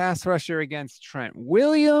best pass rusher against Trent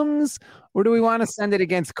Williams, or do we want to send it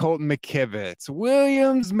against Colton McKivitz?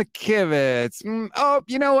 Williams, McKivitz. Oh,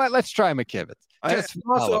 you know what? Let's try McKivitz.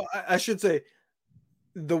 I should say,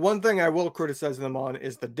 the one thing I will criticize them on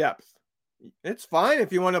is the depth. It's fine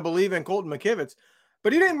if you want to believe in Colton McKivitz,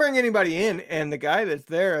 but he didn't bring anybody in, and the guy that's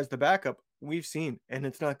there as the backup, we've seen, and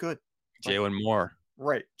it's not good. Jalen Moore.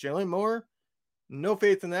 Right. Jalen Moore, no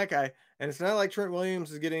faith in that guy. And it's not like Trent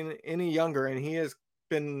Williams is getting any younger, and he has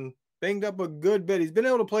been banged up a good bit. He's been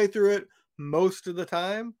able to play through it most of the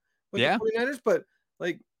time with the 49ers, but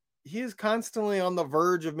like he is constantly on the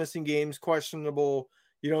verge of missing games, questionable.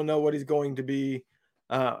 You don't know what he's going to be.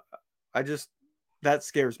 That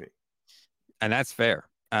scares me. And that's fair.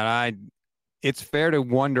 And it's fair to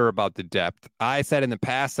wonder about the depth. I said in the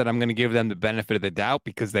past that I'm going to give them the benefit of the doubt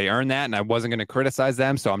because they earned that, and I wasn't going to criticize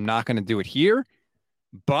them, so I'm not going to do it here.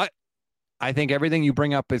 But I think everything you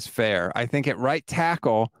bring up is fair. I think at right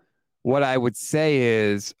tackle, what I would say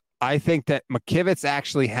is I think that McKivitz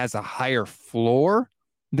actually has a higher floor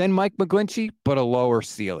than Mike McGlinchey, but a lower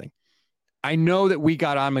ceiling. I know that we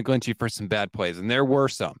got on McGlinchey for some bad plays, and there were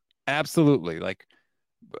some. Absolutely. Like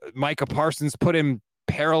Micah Parsons put him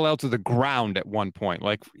parallel to the ground at one point.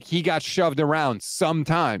 Like he got shoved around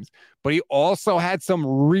sometimes, but he also had some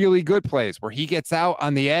really good plays where he gets out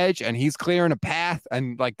on the edge and he's clearing a path.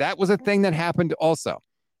 And like that was a thing that happened also.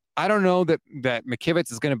 I don't know that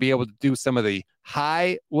McKivitz is going to be able to do some of the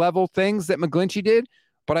high level things that McGlinchey did,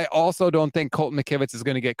 but I also don't think Colton McKivitz is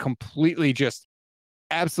going to get completely just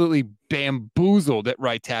absolutely bamboozled at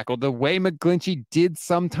right tackle the way McGlinchey did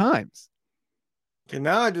sometimes. Okay,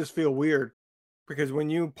 now I just feel weird because when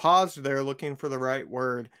you paused there looking for the right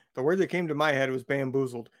word, the word that came to my head was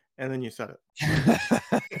bamboozled, and then you said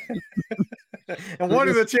it. And what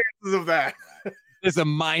are the chances of that? There's a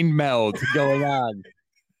mind meld going on.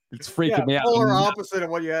 It's freaking me out. Polar opposite of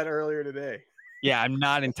what you had earlier today. Yeah, I'm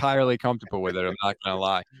not entirely comfortable with it. I'm not going to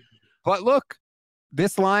lie. But look,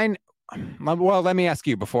 this line, well, let me ask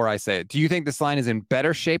you before I say it. Do you think this line is in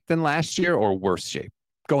better shape than last year or worse shape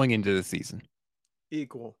going into the season?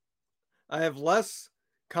 Equal. I have less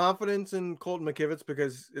confidence in Colton McKivitz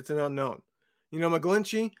because it's an unknown. You know,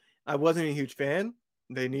 McGlinchey, I wasn't a huge fan.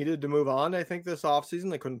 They needed to move on, I think, this offseason.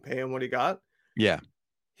 They couldn't pay him what he got. Yeah.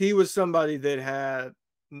 He was somebody that had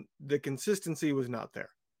the consistency was not there.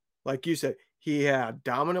 Like you said, he had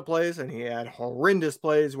dominant plays and he had horrendous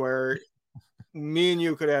plays where me and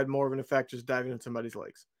you could have had more of an effect just diving in somebody's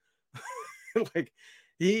legs. Like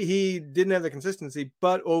he didn't have the consistency,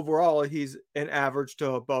 but overall he's an average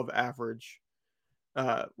to above average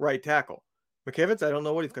right tackle. McKivitz, I don't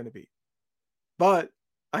know what he's going to be, but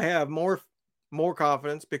I have more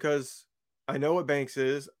confidence because I know what Banks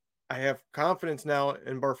is. I have confidence now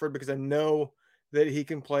in Burford because I know that he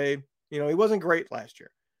can play. You know, he wasn't great last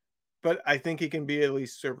year, but I think he can be at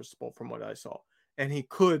least serviceable from what I saw, and he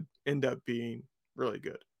could end up being really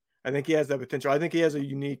good. I think he has that potential. I think he has a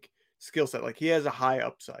unique skill set. Like he has a high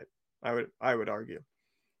upside. I would argue.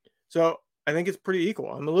 So I think it's pretty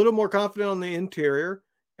equal. I'm a little more confident on the interior,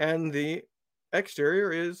 and the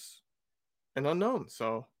exterior is an unknown.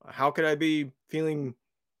 So how could I be feeling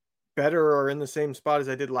better or in the same spot as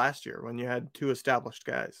I did last year when you had two established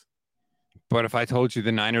guys? But if I told you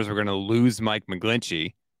the Niners were going to lose Mike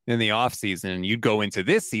McGlinchey in the offseason and you'd go into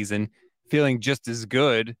this season feeling just as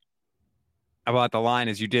good about the line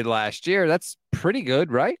as you did last year, that's pretty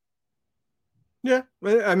good, right? Yeah.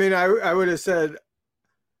 I mean, I would have said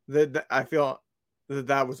that I feel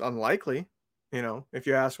that was unlikely, you know, if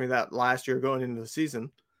you asked me that last year going into the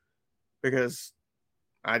season, because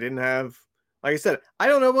I didn't have, like I said, I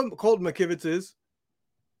don't know what Colton McKivitz is.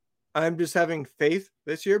 I'm just having faith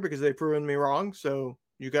this year because they've proven me wrong. So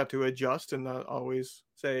you got to adjust and not always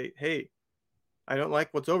say, hey, I don't like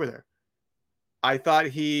what's over there. I thought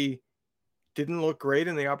he didn't look great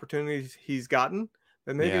in the opportunities he's gotten,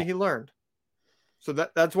 but maybe he learned. So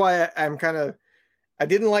that's why I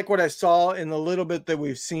didn't like what I saw in the little bit that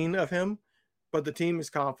we've seen of him, but the team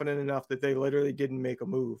is confident enough that they literally didn't make a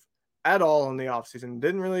move at all in the offseason.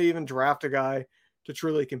 Didn't really even draft a guy to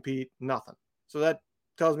truly compete, nothing. So that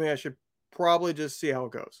tells me I should probably just see how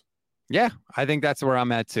it goes. Yeah, I think that's where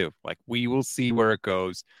I'm at too. Like we will see where it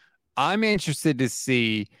goes. I'm interested to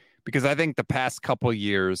see because I think the past couple of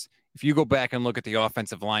years, if you go back and look at the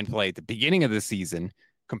offensive line play at the beginning of the season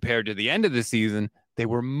compared to the end of the season, they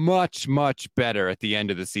were much, much better at the end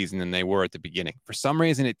of the season than they were at the beginning. For some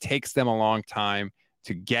reason, it takes them a long time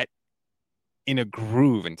to get in a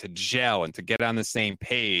groove and to gel and to get on the same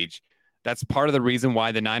page That's part of the reason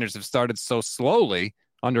why the Niners have started so slowly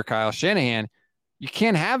under Kyle Shanahan. You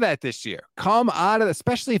can't have that this year. Come out of,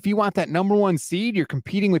 especially if you want that number one seed, you're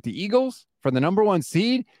competing with the Eagles for the number one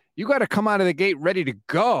seed. You got to come out of the gate ready to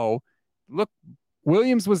go. Look,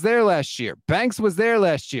 Williams was there last year. Banks was there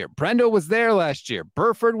last year. Brendel was there last year.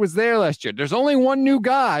 Burford was there last year. There's only one new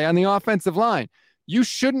guy on the offensive line. You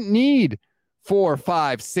shouldn't need 4,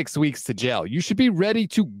 5, 6 weeks to gel. You should be ready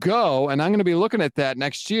to go. And I'm going to be looking at that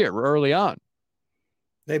next year early on.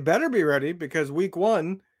 They better be ready because week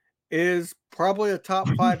 1 is probably a top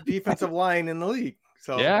 5 defensive line in the league.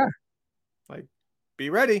 So yeah, like be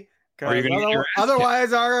ready.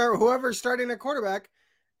 Otherwise whoever's starting a quarterback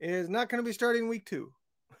is not going to be starting week 2.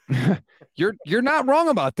 You're not wrong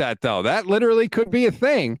about that, though. That literally could be a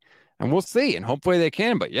thing, and we'll see. And hopefully they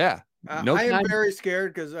can. But yeah, I am very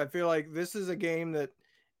scared because I feel like this is a game that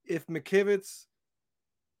if McKivitz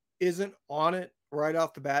isn't on it right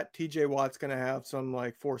off the bat, TJ Watt's going to have some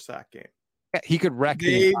like 4-sack game. Yeah, he could wreck.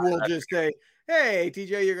 They will just say, "Hey,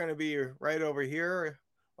 TJ, you're going to be right over here,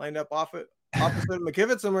 lined up opposite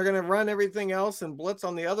McKivitz, and we're going to run everything else and blitz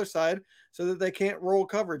on the other side so that they can't roll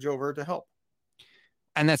coverage over to help."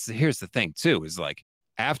 And here's the thing too, is like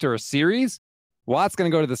after a series, Watt's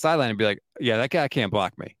going to go to the sideline and be like, "Yeah, that guy can't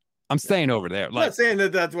block me. I'm staying over there." I'm not saying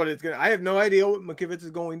that that's what it's going to. I have no idea what McKivitz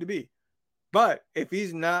is going to be. But if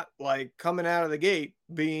he's not like coming out of the gate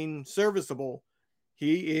being serviceable,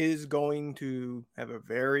 he is going to have a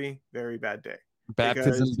very, very bad day.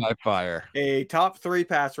 Baptism by fire. A top 3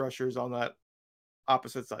 pass rushers on that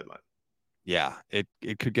opposite sideline. Yeah, it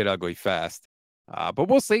could get ugly fast. But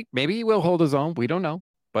we'll see. Maybe he will hold his own. We don't know.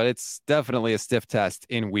 But it's definitely a stiff test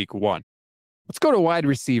in week 1. Let's go to wide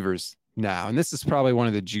receivers now. And this is probably one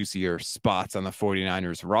of the juicier spots on the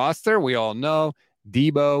 49ers roster. We all know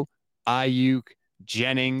Debo, Ayuk,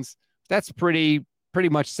 Jennings. That's pretty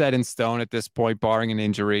much set in stone at this point, barring an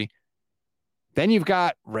injury. Then you've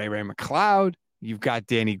got Ray McCloud. You've got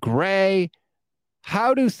Danny Gray.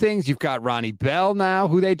 You've got Ronnie Bell now,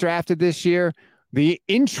 who they drafted this year. The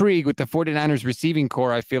intrigue with the 49ers receiving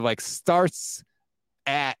core, I feel like, starts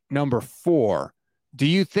at number 4. Do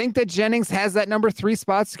you think that Jennings has that number 3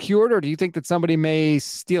 spot secured, or do you think that somebody may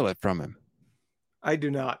steal it from him? I do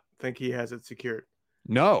not think he has it secured.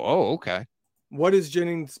 No. Oh, okay. What is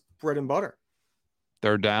Jennings' bread and butter?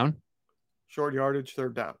 Third down. Short yardage,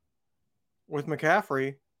 third down. With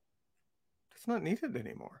McCaffrey, it's not needed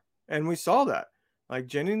anymore. And we saw that. Like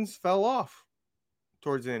Jennings fell off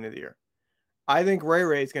towards the end of the year. I think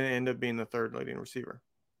Ray is going to end up being the third leading receiver.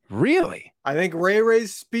 Really? I think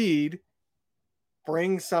Ray's speed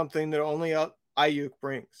brings something that only Ayuk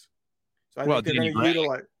brings. So I think they're going to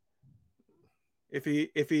utilize if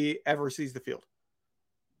he ever sees the field.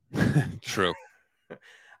 True.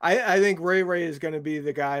 I think Ray is going to be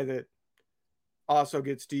the guy that also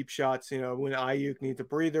gets deep shots. You know, when Ayuk needs a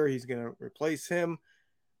breather, he's going to replace him.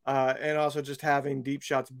 And also just having deep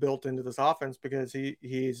shots built into this offense because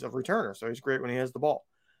he's a returner. So he's great when he has the ball.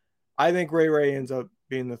 I think Ray ends up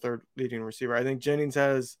being the third leading receiver. I think Jennings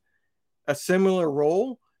has a similar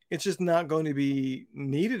role. It's just not going to be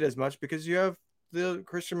needed as much because you have the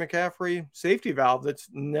Christian McCaffrey safety valve that's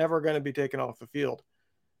never going to be taken off the field.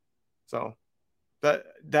 So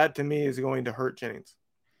that to me is going to hurt Jennings.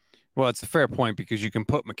 Well, it's a fair point because you can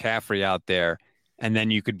put McCaffrey out there and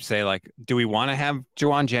then you could say, like, do we want to have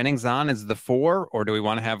Jauan Jennings on as the 4, or do we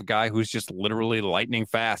want to have a guy who's just literally lightning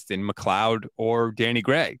fast in McLeod or Danny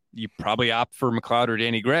Gray? You probably opt for McLeod or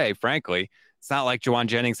Danny Gray, frankly. It's not like Jauan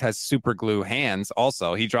Jennings has super glue hands.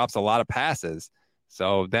 Also, he drops a lot of passes.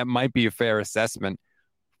 So that might be a fair assessment.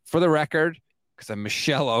 For the record, because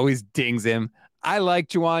Michelle always dings him, I like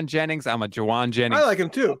Jauan Jennings. I'm a Jauan Jennings. I like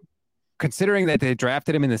him too. Considering that they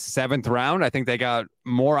drafted him in the 7th round, I think they got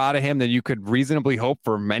more out of him than you could reasonably hope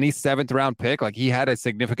for many 7th round pick. Like, he had a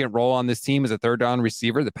significant role on this team as a 3rd down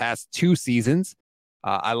receiver the past 2 seasons.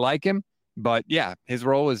 I like him, but yeah, his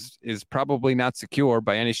role is probably not secure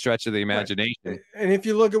by any stretch of the imagination. Right. And if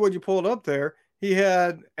you look at what you pulled up there, he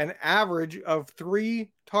had an average of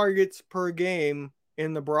 3 targets per game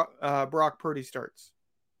in the Brock Purdy starts.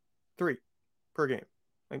 3 per game.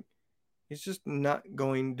 Like, he's just not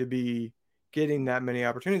going to be getting that many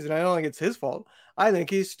opportunities. And I don't think it's his fault. I think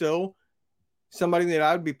he's still somebody that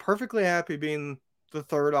I would be perfectly happy being the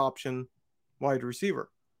 3rd option wide receiver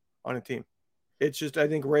on a team. It's just, I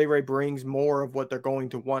think Ray brings more of what they're going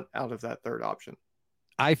to want out of that 3rd option.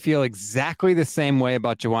 I feel exactly the same way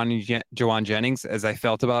about Jauan Jennings as I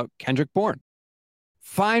felt about Kendrick Bourne.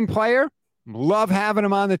 Fine player. Love having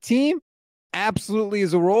him on the team. Absolutely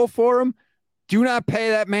is a role for him. Do not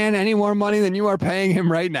pay that man any more money than you are paying him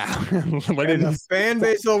right now. The fan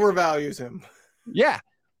base overvalues him. Yeah.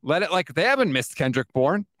 Let it, like, they haven't missed Kendrick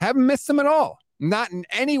Bourne. Haven't missed him at all. Not in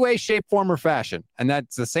any way, shape, form, or fashion. And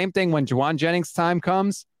that's the same thing when Juwan Jennings' time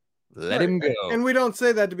comes. Let him go. And we don't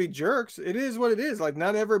say that to be jerks. It is what it is. Like,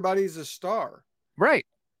 not everybody's a star. Right.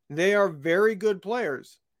 They are very good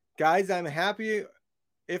players. Guys, I'm happy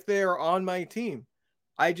if they are on my team.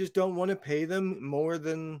 I just don't want to pay them more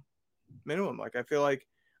than minimum. Like, I feel like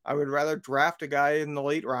I would rather draft a guy in the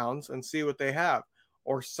late rounds and see what they have,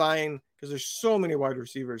 or sign, because there's so many wide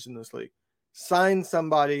receivers in this league. Sign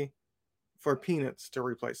somebody for peanuts to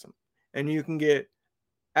replace them, and you can get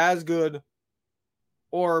as good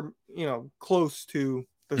or, close to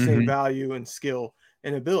the same value and skill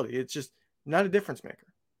and ability. It's just not a difference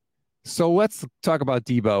maker. So let's talk about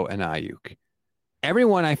Debo and Ayuk.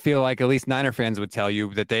 Everyone, I feel like, at least Niner fans would tell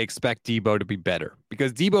you that they expect Debo to be better,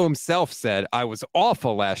 because Debo himself said, I was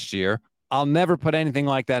awful last year. I'll never put anything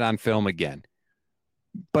like that on film again.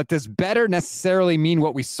 But does better necessarily mean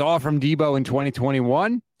what we saw from Debo in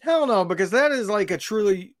 2021? Hell no, because that is like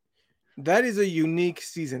that is a unique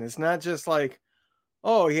season. It's not just like,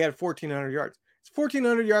 oh, he had 1,400 yards. It's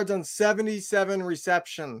 1,400 yards on 77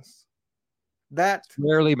 receptions. That's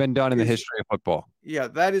rarely been done in the history of football. Yeah,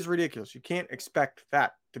 that is ridiculous. You can't expect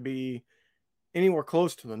that to be anywhere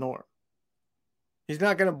close to the norm. He's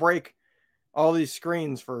not going to break all these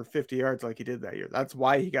screens for 50 yards like he did that year. That's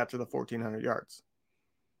why he got to the 1,400 yards.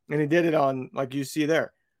 And he did it on, like you see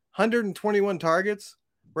there, 121 targets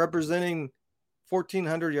representing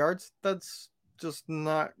 1,400 yards. That's just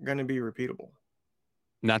not going to be repeatable.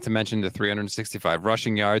 Not to mention the 365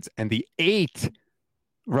 rushing yards and the 8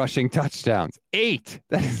 rushing touchdowns. 8.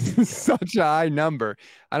 That is such a high number.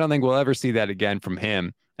 I don't think we'll ever see that again from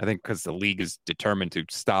him. I think because the league is determined to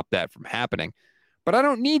stop that from happening. But I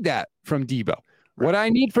don't need that from Debo. Right. What I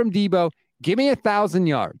need from Debo, give me 1,000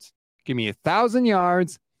 yards. Give me 1,000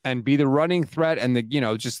 yards and be the running threat and the,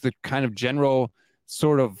 just the kind of general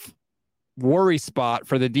sort of worry spot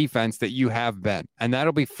for the defense that you have been. And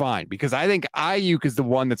that'll be fine, because I think Ayuk is the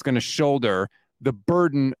one that's going to shoulder the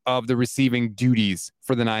burden of the receiving duties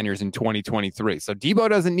for the Niners in 2023. So Debo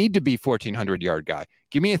doesn't need to be 1,400 yard guy.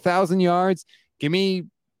 Give me 1,000 yards. Give me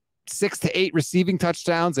 6 to 8 receiving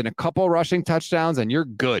touchdowns and a couple rushing touchdowns, and you're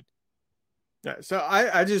good. Yeah. So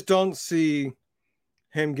I just don't see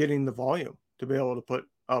him getting the volume to be able to put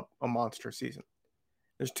up a monster season.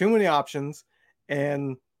 There's too many options,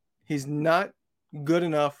 and he's not good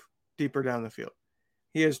enough deeper down the field.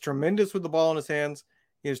 He is tremendous with the ball in his hands.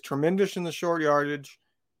 He is tremendous in the short yardage.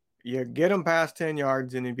 You get him past 10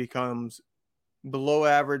 yards, and he becomes below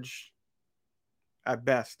average at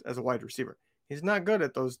best as a wide receiver. He's not good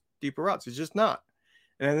at those deeper routes. He's just not.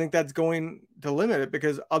 And I think that's going to limit it,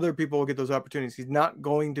 because other people will get those opportunities. He's not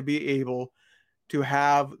going to be able to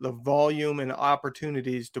have the volume and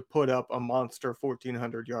opportunities to put up a monster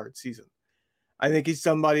 1,400 yard season. I think he's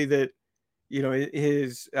somebody that,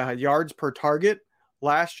 his yards per target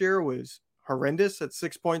last year was horrendous at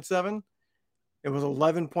 6.7. It was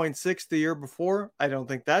 11.6 the year before. I don't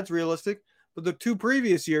think that's realistic. But the 2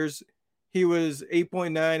 previous years, he was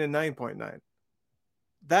 8.9 and 9.9.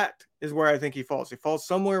 That is where I think he falls. He falls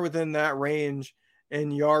somewhere within that range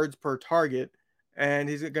in yards per target, and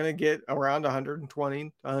he's going to get around 120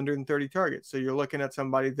 to 130 targets. So you're looking at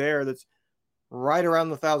somebody there that's right around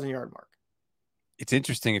the 1,000-yard mark. It's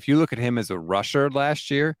interesting. If you look at him as a rusher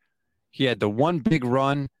last year, he had the one big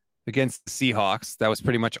run against the Seahawks. That was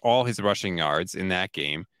pretty much all his rushing yards in that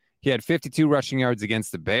game. He had 52 rushing yards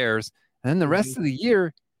against the Bears. And then the rest of the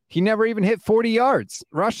year, he never even hit 40 yards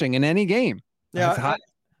rushing in any game. Yeah,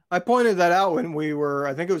 I pointed that out when we were,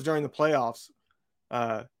 I think it was during the playoffs,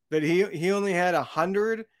 that he only had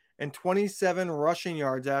 127 rushing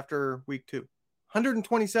yards after week 2.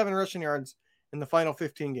 127 rushing yards in the final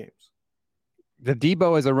 15 games. The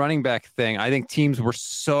Debo as a running back thing, I think teams were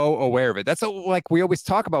so aware of it. That's like we always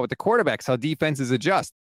talk about with the quarterbacks, how defenses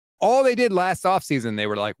adjust. All they did last offseason, they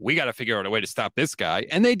were like, we got to figure out a way to stop this guy.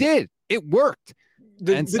 And they did. It worked.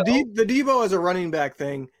 The Debo as a running back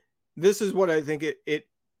thing, this is what I think it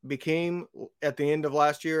became at the end of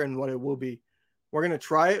last year and what it will be. We're going to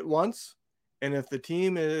try it once, and if the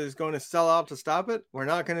team is going to sell out to stop it, we're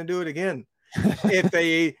not going to do it again. If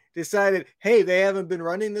they decided, hey, they haven't been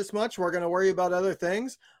running this much, we're going to worry about other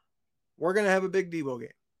things, we're going to have a big Debo game.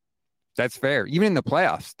 That's fair. Even in the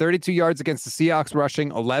playoffs, 32 yards against the Seahawks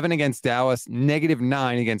rushing, 11 against Dallas,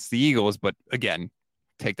 -9 against the Eagles. But again,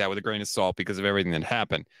 take that with a grain of salt because of everything that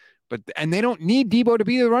happened. And they don't need Debo to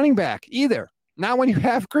be the running back either. Not when you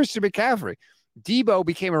have Christian McCaffrey. Debo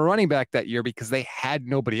became a running back that year because they had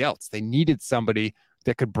nobody else. They needed somebody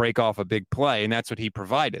that could break off a big play, and that's what he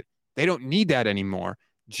provided. They don't need that anymore.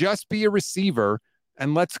 Just be a receiver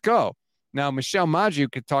and let's go. Now, Michelle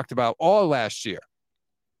Majuk had talked about all last year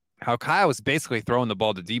how Kyle was basically throwing the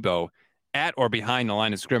ball to Debo at or behind the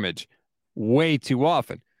line of scrimmage way too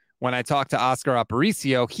often. When I talked to Oscar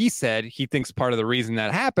Aparicio, he said he thinks part of the reason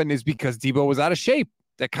that happened is because Debo was out of shape,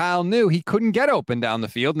 that Kyle knew he couldn't get open down the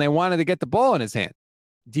field, and they wanted to get the ball in his hand.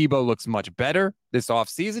 Debo looks much better this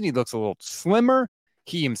offseason. He looks a little slimmer.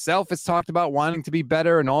 He himself has talked about wanting to be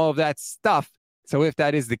better and all of that stuff. So if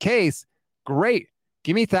that is the case, great.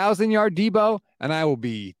 Give me 1,000-yard Debo, and I will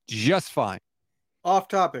be just fine. Off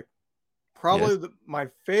topic. Probably my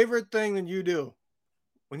favorite thing that you do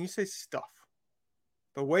when you say stuff.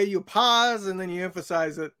 The way you pause and then you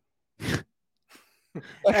emphasize it.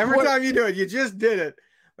 Every time you do it, you just did it.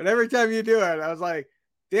 But every time you do it, I was like,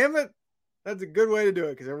 damn it. That's a good way to do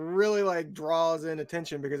it because it really like draws in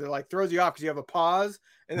attention because it like throws you off because you have a pause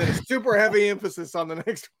and then a super heavy emphasis on the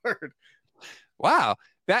next word. Wow.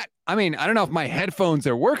 I don't know if my headphones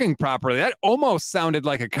are working properly. That almost sounded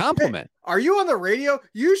like a compliment. Hey, are you on the radio?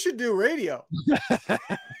 You should do radio.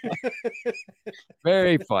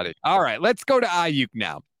 Very funny. All right, let's go to Aiyuk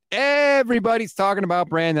now. Everybody's talking about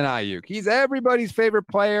Brandon Aiyuk. He's everybody's favorite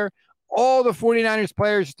player. All the 49ers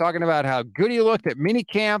players are talking about how good he looked at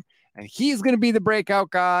minicamp, and he's going to be the breakout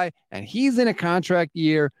guy, and he's in a contract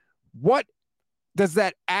year. What does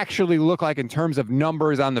that actually look like in terms of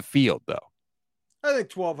numbers on the field, though? I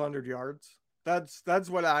think 1,200 yards. That's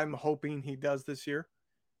what I'm hoping he does this year.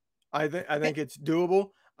 I think it's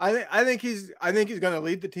doable. I think he's going to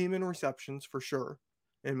lead the team in receptions for sure,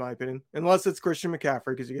 in my opinion, unless it's Christian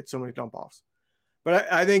McCaffrey because he gets so many dump offs.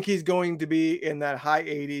 But I think he's going to be in that high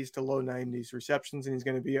 80s to low 90s receptions, and he's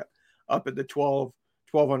going to be up at the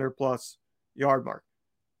 1,200 plus yard mark.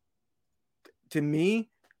 To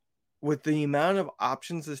me, with the amount of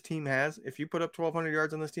options this team has, if you put up 1,200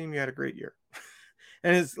 yards on this team, you had a great year.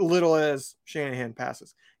 And as little as Shanahan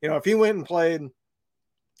passes. If he went and played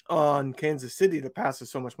on Kansas City, the pass is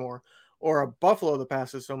so much more, or a Buffalo, the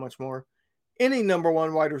pass is so much more, any number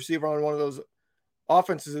one wide receiver on one of those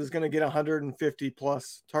offenses is going to get 150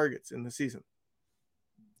 plus targets in the season.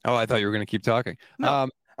 Oh, I thought you were going to keep talking. No,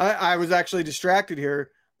 I was actually distracted here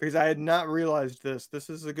because I had not realized this. This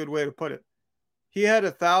is a good way to put it. He had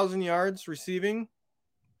 1,000 yards receiving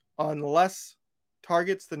on less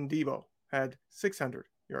targets than Debo had 600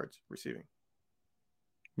 yards receiving.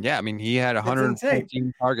 Yeah, he had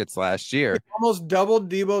 114 targets last year. He almost doubled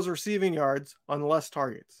Debo's receiving yards on less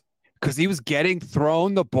targets. Because he was getting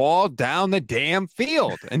thrown the ball down the damn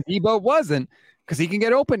field, and Debo wasn't because he can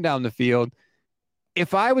get open down the field.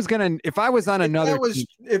 If that was true,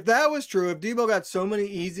 if Debo got so many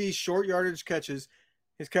easy short yardage catches,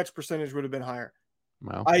 his catch percentage would have been higher.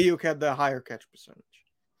 Well, Aiyuk had the higher catch percentage.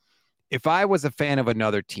 If I was a fan of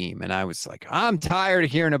another team and I was like, I'm tired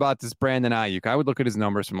of hearing about this Brandon Aiyuk, I would look at his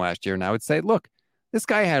numbers from last year and I would say, look, this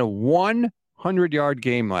guy had a 100-yard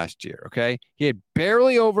game last year, okay? He had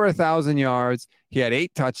barely over 1,000 yards. He had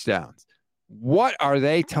 8 touchdowns. What are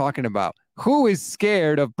they talking about? Who is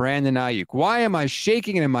scared of Brandon Aiyuk? Why am I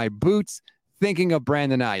shaking in my boots thinking of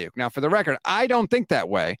Brandon Aiyuk? Now, for the record, I don't think that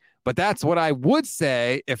way, but that's what I would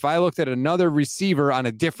say if I looked at another receiver on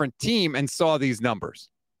a different team and saw these numbers.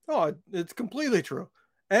 Oh, it's completely true.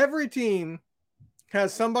 Every team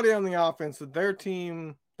has somebody on the offense that their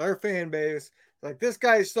team, their fan base, like, this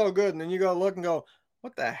guy is so good. And then you go look and go,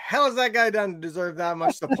 what the hell has that guy done to deserve that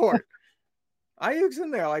much support? Aiyuk's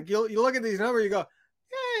in there. Like, you look at these numbers, you go,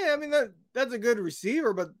 yeah, that's a good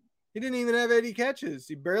receiver, but he didn't even have 80 catches.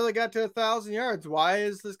 He barely got to 1,000 yards. Why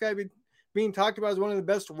is this guy being talked about as one of the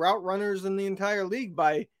best route runners in the entire league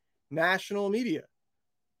by national media?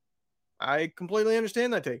 I completely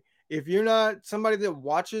understand that take. If you're not somebody that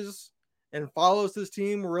watches and follows this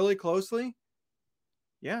team really closely,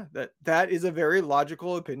 yeah, that is a very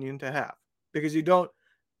logical opinion to have because you don't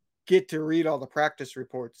get to read all the practice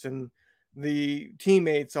reports and the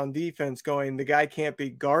teammates on defense going, the guy can't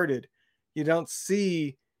be guarded. You don't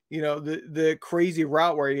see, the crazy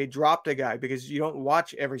route where he dropped a guy because you don't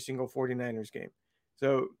watch every single 49ers game.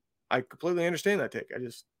 So I completely understand that take. I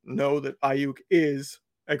just know that Aiyuk is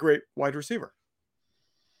a great wide receiver.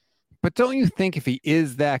 But don't you think if he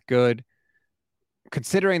is that good,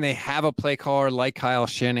 considering they have a play caller like Kyle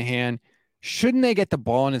Shanahan, shouldn't they get the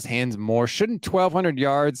ball in his hands more? Shouldn't 1,200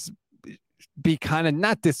 yards be kind of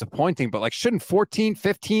not disappointing, but like shouldn't 14,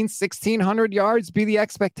 15, 1,600 yards be the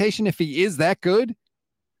expectation if he is that good?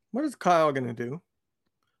 What is Kyle going to do?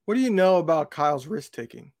 What do you know about Kyle's risk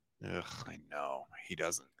taking? Ugh, I know. He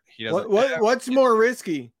doesn't. He doesn't. What's more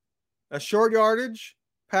risky? A short yardage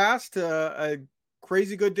pass to a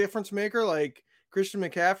crazy good difference maker like Christian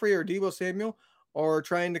McCaffrey or Deebo Samuel, or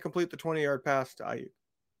trying to complete the 20-yard pass to Ayuk?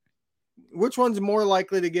 Which one's more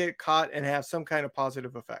likely to get caught and have some kind of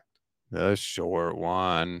positive effect? The short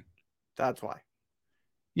one. That's why.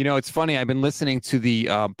 You know, it's funny. I've been listening to the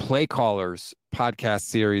Play Callers podcast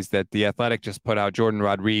series that The Athletic just put out. Jordan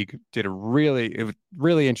Rodriguez did a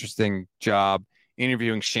really interesting job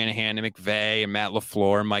interviewing Shanahan and McVay and Matt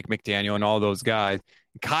LaFleur and Mike McDaniel and all those guys.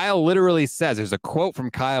 Kyle literally says, there's a quote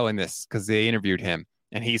from Kyle in this because they interviewed him.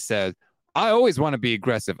 And he said, I always want to be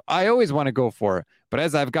aggressive. I always want to go for it. But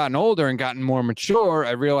as I've gotten older and gotten more mature,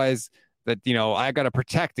 I realize that, you know, I got to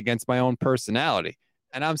protect against my own personality.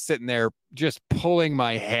 And I'm sitting there just pulling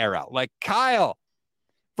my hair out. Like, Kyle,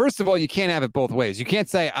 first of all, you can't have it both ways. You can't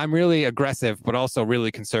say I'm really aggressive, but also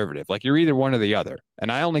really conservative. Like, you're either one or the other.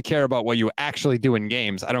 And I only care about what you actually do in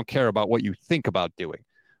games. I don't care about what you think about doing.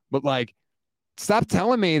 But, like, stop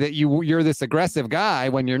telling me that you're this aggressive guy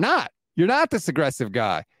when you're not. You're not this aggressive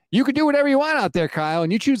guy. You can do whatever you want out there, Kyle,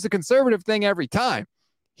 and you choose the conservative thing every time.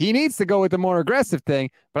 He needs to go with the more aggressive thing,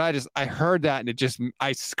 but I heard that and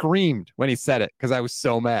I screamed when he said it because I was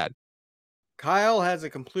so mad. Kyle has a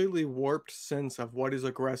completely warped sense of what is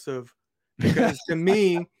aggressive because to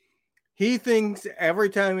me, he thinks every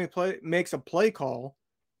time he makes a play call,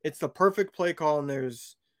 it's the perfect play call. And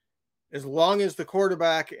there's, as long as the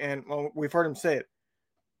quarterback, and well, we've heard him say it,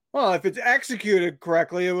 well, if it's executed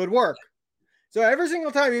correctly, it would work. So every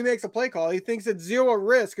single time he makes a play call, he thinks it's zero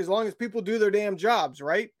risk as long as people do their damn jobs,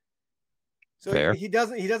 right? So Fair. he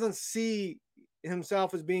doesn't see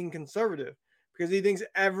himself as being conservative because he thinks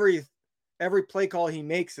every play call he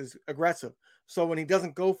makes is aggressive. So when he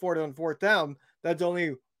doesn't go for it on fourth down, that's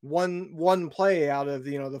only one play out of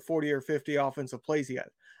the 40 or 50 offensive plays he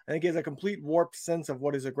has. I think he has a complete warped sense of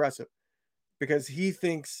what is aggressive because he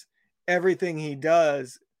thinks everything he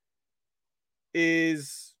does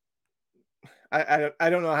is, I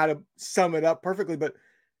don't know how to sum it up perfectly, but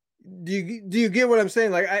do you get what I'm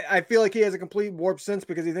saying? Like, I feel like he has a complete warped sense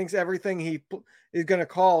because he thinks everything he is going to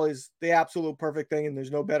call is the absolute perfect thing and there's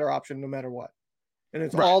no better option no matter what. And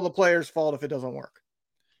it's all the player's fault if it doesn't work.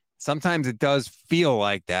 Sometimes it does feel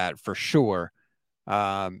like that for sure.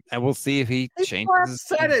 And we'll see if he changes.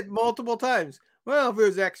 Said it multiple times. Well, if it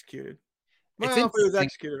was executed. Well, if it was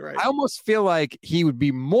executed right. I almost feel like he would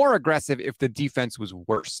be more aggressive if the defense was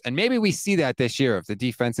worse. And maybe we see that this year. If the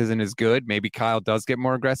defense isn't as good, maybe Kyle does get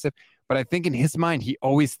more aggressive. But I think in his mind, he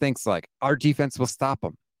always thinks like our defense will stop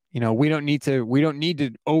him. You know, we don't need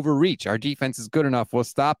to overreach. Our defense is good enough. We'll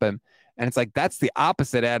stop him. And it's like, that's the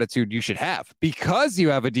opposite attitude you should have because you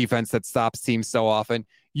have a defense that stops teams so often.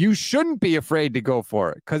 You shouldn't be afraid to go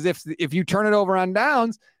for it. Because if you turn it over on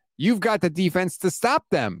downs, you've got the defense to stop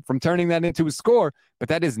them from turning that into a score, but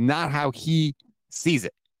that is not how he sees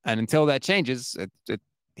it. And until that changes,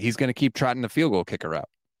 he's going to keep trotting the field goal kicker out.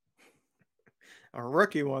 A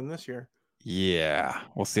rookie one this year. Yeah,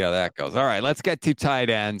 we'll see how that goes. All right, let's get to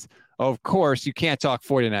tight ends. Of course, you can't talk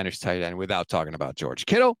 49ers tight end without talking about George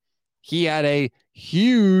Kittle. He had a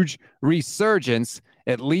huge resurgence,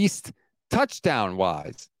 at least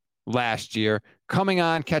touchdown-wise, last year, coming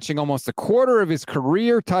on, catching almost a quarter of his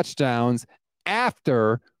career touchdowns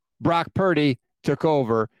after Brock Purdy took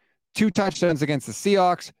over. 2 touchdowns against the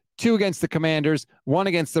Seahawks, 2 against the Commanders, 1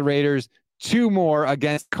 against the Raiders, 2 more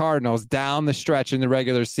against Cardinals down the stretch in the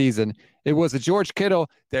regular season. It was a George Kittle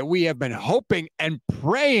that we have been hoping and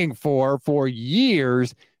praying for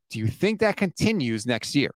years. Do you think that continues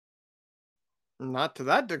next year? Not to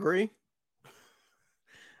that degree.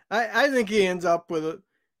 I think he ends up with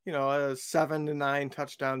a 7 to 9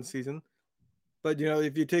 touchdown season. But,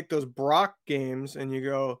 if you take those Brock games and you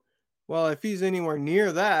go, well, if he's anywhere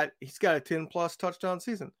near that, he's got a 10-plus touchdown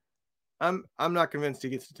season. I'm not convinced he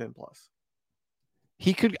gets to 10-plus.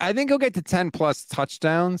 I think he'll get to 10-plus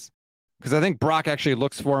touchdowns because I think Brock actually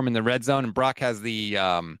looks for him in the red zone, and Brock has the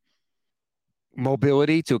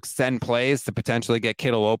mobility to extend plays to potentially get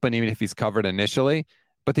Kittle open, even if he's covered initially.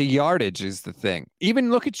 But the yardage is the thing.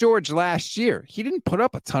 Even look at George last year. He didn't put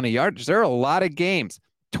up a ton of yardage. There are a lot of games,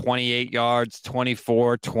 28 yards,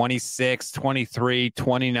 24, 26, 23,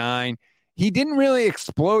 29. He didn't really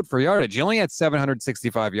explode for yardage. He only had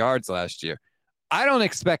 765 yards last year. I don't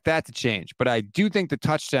expect that to change, but I do think the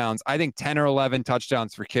touchdowns, I think 10 or 11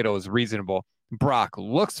 touchdowns for Kittle is reasonable. Brock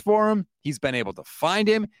looks for him. He's been able to find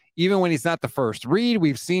him. Even when he's not the first read,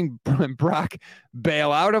 we've seen Brock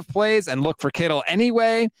bail out of plays and look for Kittle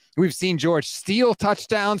anyway. We've seen George steal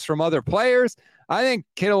touchdowns from other players. I think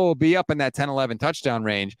Kittle will be up in that 10, 11 touchdown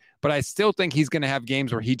range, but I still think he's going to have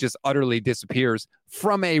games where he just utterly disappears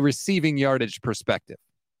from a receiving yardage perspective.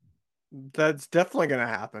 That's definitely going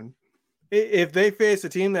to happen. If they face a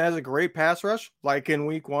team that has a great pass rush, like in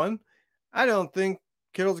week 1, I don't think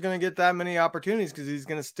Kittle's going to get that many opportunities because he's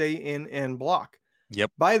going to stay in and block.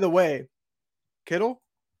 Yep. By the way, Kittle,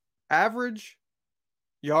 average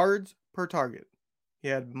yards per target. He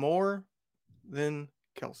had more than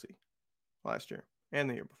Kelsey last year and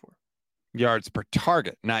the year before. Yards per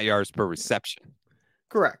target, not yards per reception.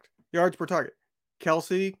 Correct. Yards per target.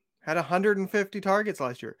 Kelsey had 150 targets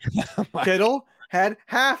last year. Kittle had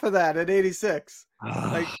half of that at 86.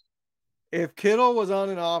 Like, if Kittle was on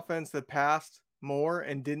an offense that passed more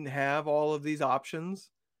and didn't have all of these options,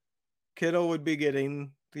 Kittle would be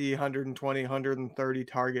getting the 120, 130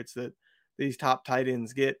 targets that these top tight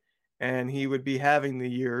ends get, and he would be having the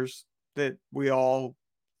years that we all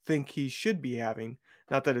think he should be having.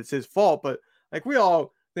 Not that it's his fault, but like we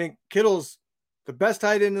all think Kittle's the best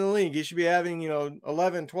tight end in the league. He should be having, 11,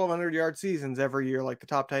 1,200 yard seasons every year like the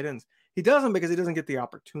top tight ends. He doesn't because he doesn't get the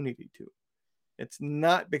opportunity to. It's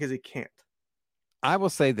not because he can't. I will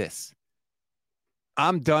say this.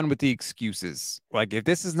 I'm done with the excuses. Like, if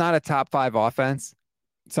this is not a top 5 offense,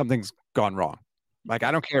 something's gone wrong. Like,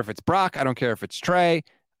 I don't care if it's Brock. I don't care if it's Trey.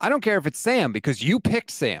 I don't care if it's Sam, because you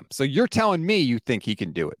picked Sam. So you're telling me you think he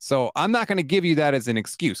can do it. So I'm not going to give you that as an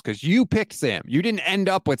excuse because you picked Sam. You didn't end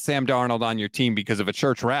up with Sam Darnold on your team because of a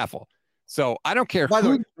church raffle. So I don't care. By the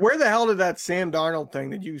way, where the hell did that Sam Darnold thing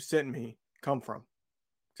that you sent me come from?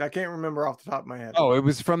 Because I can't remember off the top of my head. Oh, it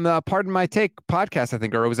was from the Pardon My Take podcast, I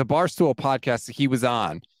think, or it was a Barstool podcast that he was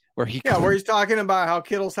on where he. Yeah, where he's talking about how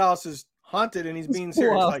Kittle's house is haunted and he's being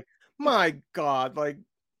serious. Like, my God, like,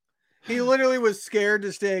 he literally was scared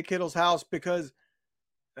to stay at Kittle's house because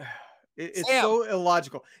it's Sam, so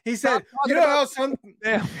illogical. He said, you know how some...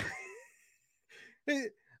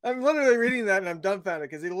 I'm literally reading that and I'm dumbfounded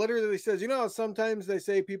because he literally says, you know how sometimes they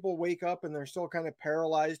say people wake up and they're still kind of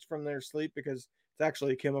paralyzed from their sleep because it's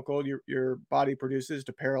actually a chemical your body produces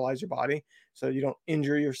to paralyze your body so you don't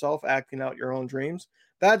injure yourself acting out your own dreams.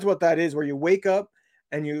 That's what that is, where you wake up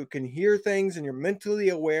and you can hear things and you're mentally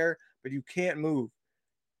aware, but you can't move.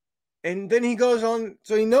 And then he goes on,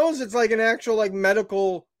 so he knows it's like an actual like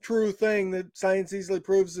medical true thing that science easily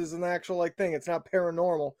proves is an actual like thing. It's not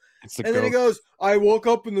paranormal. And then he goes, I woke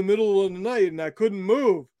up in the middle of the night and I couldn't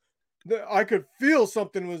move. I could feel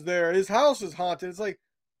something was there. His house is haunted. It's like,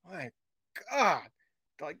 my God.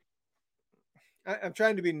 Like, I'm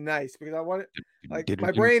trying to be nice because I want it. Like,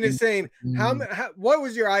 my brain is saying, what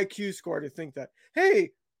was your IQ score to think that?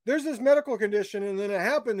 Hey, there's this medical condition and then it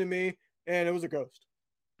happened to me and it was a ghost.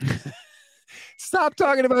 Stop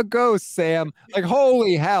talking about ghosts, Sam. Like,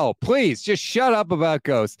 holy hell, please just shut up about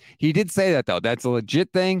ghosts. He did say that, though. That's a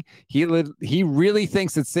legit thing. He really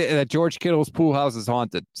thinks that George Kittle's pool house is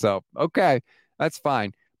haunted. So, okay, that's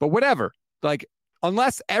fine. But whatever. Like,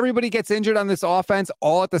 unless everybody gets injured on this offense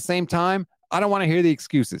all at the same time, I don't want to hear the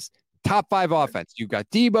excuses. Top 5 offense. You got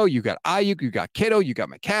Debo, you got Ayuk, you got Kittle, you got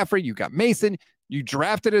McCaffrey, you got Mason. You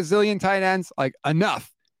drafted a zillion tight ends. Like,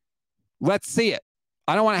 enough. Let's see it.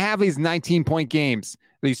 I don't want to have these 19-point games,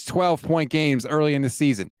 these 12-point games early in the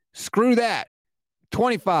season. Screw that.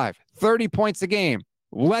 25, 30 points a game.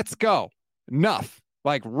 Let's go. Enough.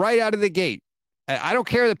 Like, right out of the gate. I don't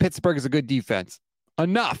care that Pittsburgh is a good defense.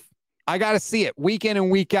 Enough. I got to see it week in and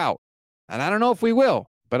week out. And I don't know if we will,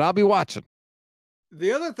 but I'll be watching.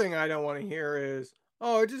 The other thing I don't want to hear is,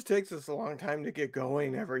 oh, it just takes us a long time to get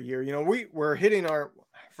going every year. You know, we're hitting I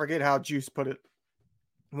forget how Juice put it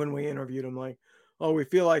when we interviewed him, like, oh, we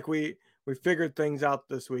feel like we figured things out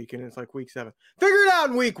this week, and it's like week 7. Figure it out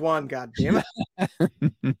in week 1, God damn it.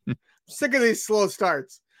 I'm sick of these slow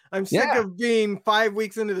starts. I'm sick of being 5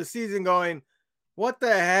 weeks into the season going, what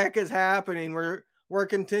the heck is happening? We're a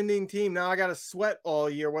contending team. Now I got to sweat all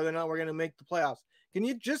year whether or not we're going to make the playoffs. Can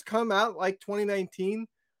you just come out like 2019?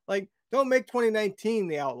 Like, don't make 2019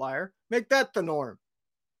 the outlier. Make that the norm.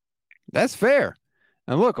 That's fair.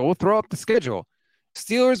 And look, we'll throw up the schedule.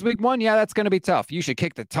 Steelers week 1, yeah, that's going to be tough. You should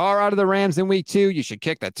kick the tar out of the Rams in week 2. You should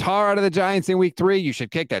kick the tar out of the Giants in week 3. You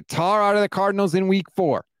should kick the tar out of the Cardinals in week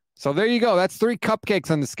 4. So there you go. That's 3 cupcakes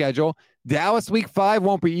on the schedule. Dallas week 5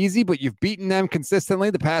 won't be easy, but you've beaten them consistently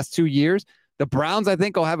the past 2 years. The Browns, I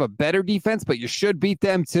think, will have a better defense, but you should beat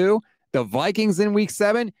them too. The Vikings in week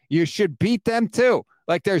 7, you should beat them too.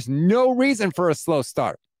 Like, there's no reason for a slow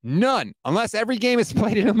start. None. Unless every game is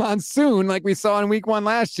played in a monsoon like we saw in week 1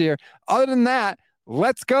 last year. Other than that,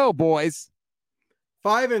 let's go, boys.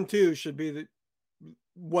 5-2 should be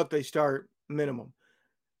what they start minimum.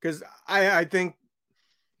 Because I think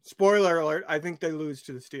Spoiler alert, I think they lose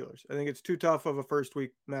to the Steelers. I think it's too tough of a first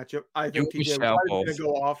week matchup. I think TJ Watt is going to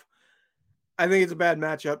go off. I think it's a bad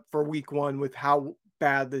matchup for week 1 with how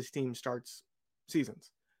bad this team starts seasons.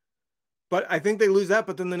 But I think they lose that.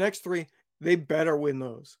 But then the next 3, they better win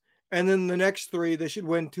those. And then the next 3, they should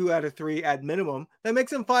win 2 out of 3 at minimum. That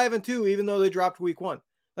makes them 5-2, even though they dropped week 1.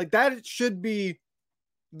 Like that should be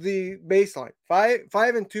the baseline.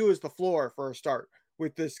 5-2 is the floor for a start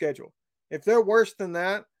with this schedule. If they're worse than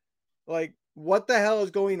that, like what the hell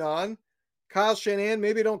is going on? Kyle Shanahan,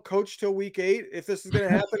 maybe don't coach till week 8. If this is going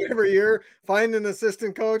to happen every year, find an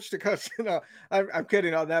assistant coach to coach. I'm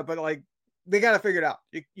kidding on that, but like they got to figure it out.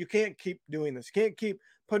 You can't keep doing this. You can't keep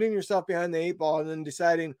putting yourself behind the 8 ball and then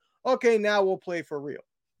deciding, okay, now we'll play for real.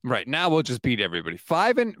 Right now we'll just beat everybody.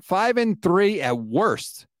 5-3 at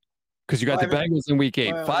worst, because you got the Bengals in week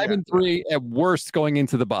 8. 5-3 at worst going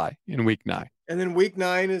into the bye in week 9. And then week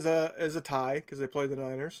 9 is a tie because they play the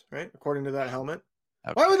Niners, right? According to that helmet.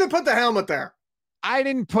 Okay. Why would they put the helmet there? I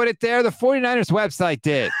didn't put it there. The 49ers website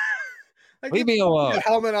did. Leave me alone. The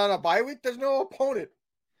helmet on a bye week? There's no opponent.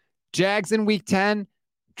 Jags in week 10.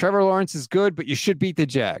 Trevor Lawrence is good, but you should beat the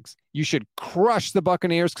Jags. You should crush the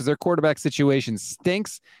Buccaneers because their quarterback situation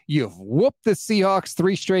stinks. You've whooped the Seahawks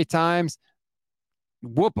 3 straight times.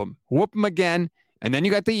 Whoop them again. And then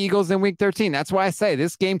you got the Eagles in week 13. That's why I say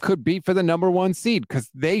this game could be for the number 1 seed because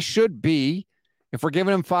they should be, if we're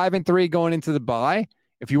giving them 5-3 going into the bye,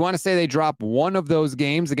 if you want to say they drop one of those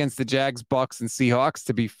games against the Jags, Bucks, and Seahawks,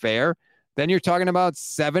 to be fair, then you're talking about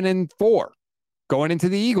 7-4 going into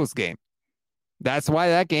the Eagles game. That's why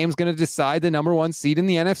that game's going to decide the number 1 seed in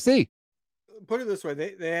the NFC. Put it this way.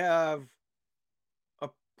 They have a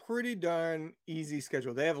pretty darn easy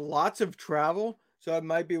schedule. They have lots of travel, so it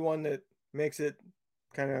might be one that makes it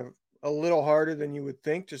kind of a little harder than you would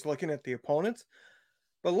think just looking at the opponents.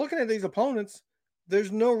 But looking at these opponents,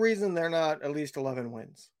 there's no reason they're not at least 11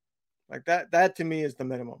 wins. Like that to me is the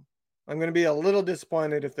minimum. I'm going to be a little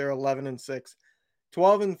disappointed if they're 11-6.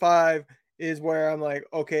 12-5 is where I'm like,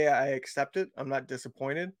 okay, I accept it. I'm not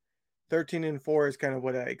disappointed. 13-4 is kind of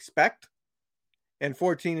what I expect. And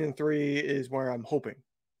 14-3 is where I'm hoping.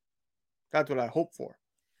 That's what I hope for.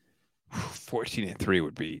 14-3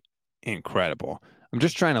 would be incredible. I'm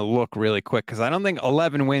just trying to look really quick because I don't think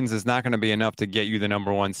 11 wins is not going to be enough to get you the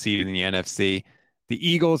number 1 seed in the NFC. The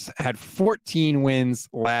Eagles had 14 wins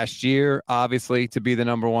last year, obviously, to be the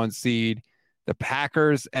number 1 seed. The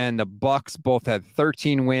Packers and the Bucks both had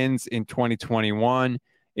 13 wins in 2021.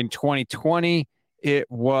 In 2020, it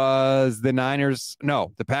was the Niners.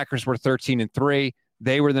 No, the Packers were 13-3.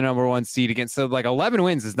 They were the number 1 seed again. So like 11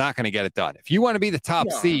 wins is not going to get it done. If you want to be the top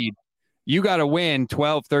seed, you got to win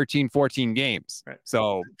 12, 13, 14 games. Right.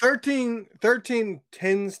 So 13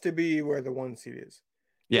 tends to be where the 1 seed is.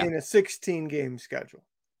 Yeah. In a 16-game schedule.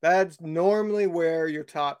 That's normally where your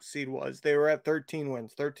top seed was. They were at 13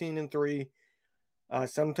 wins, 13-3,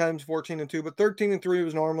 sometimes 14-2, but 13-3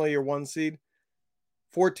 was normally your 1 seed.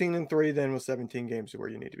 14-3 then was 17 games where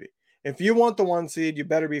you need to be. If you want the 1 seed, you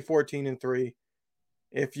better be 14-3.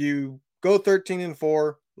 If you go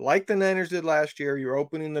 13-4, like the Niners did last year, you're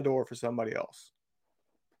opening the door for somebody else.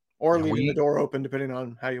 Or leaving the door open, depending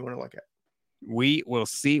on how you want to look at it. We will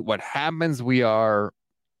see what happens. We are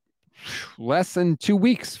less than 2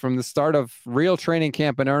 weeks from the start of real training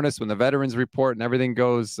camp in earnest when the veterans report and everything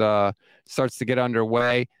starts to get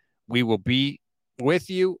underway. We will be with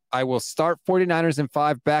you. I will start 49ers in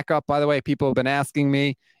 5 back up. By the way, people have been asking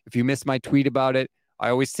me if you missed my tweet about it. I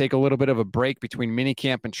always take a little bit of a break between mini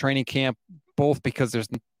camp and training camp, both because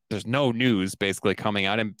there's no news basically coming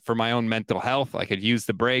out. And for my own mental health, I could use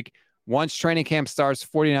the break. Once training camp starts,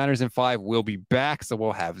 49ers in 5 will be back. So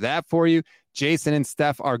we'll have that for you. Jason and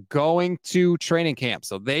Steph are going to training camp,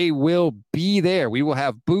 so they will be there. We will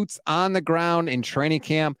have boots on the ground in training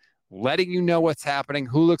camp, letting you know what's happening,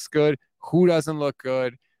 who looks good, who doesn't look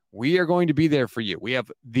good. We are going to be there for you. We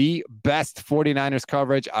have the best 49ers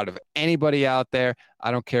coverage out of anybody out there.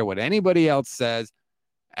 I don't care what anybody else says,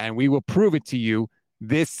 and we will prove it to you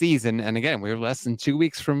this season. And again, we're less than 2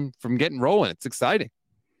 weeks from getting rolling. It's exciting.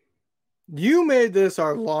 You made this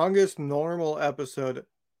our longest normal episode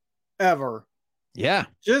ever. Yeah.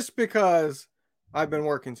 Just because I've been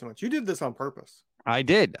working so much. You did this on purpose. I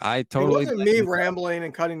did. I totally. It wasn't me rambling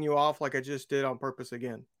and cutting you off like I just did on purpose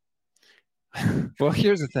again. Well,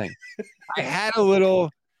 here's the thing. I had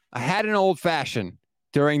an old fashioned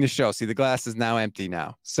during the show. See, the glass is now empty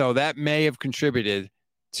now. So that may have contributed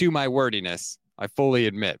to my wordiness. I fully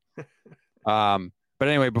admit. But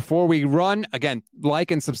anyway, before we run, again, like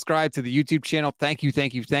and subscribe to the YouTube channel. Thank you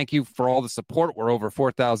for all the support. We're over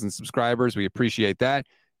 4,000 subscribers. We appreciate that.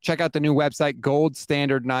 Check out the new website,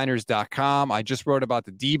 goldstandardniners.com. I just wrote about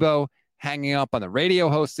the Debo hanging up on the radio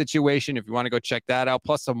host situation. If you want to go check that out.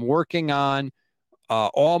 Plus, I'm working on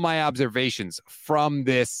all my observations from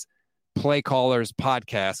this Play Callers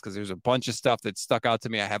podcast, because there's a bunch of stuff that stuck out to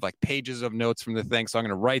me. I have like pages of notes from the thing, so I'm going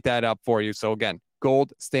to write that up for you. So again,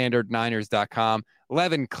 goldstandardniners.com.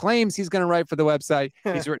 Levin claims he's going to write for the website.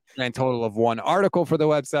 He's written a grand total of 1 article for the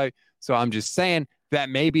website. So I'm just saying that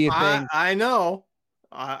may be a thing. I know.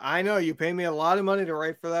 I know you pay me a lot of money to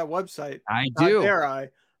write for that website. I do. Not dare I?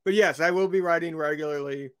 But yes, I will be writing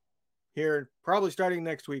regularly here, probably starting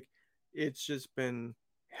next week. It's just been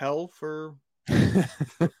hell for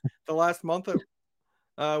the last month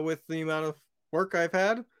with the amount of work I've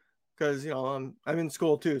had, because I'm in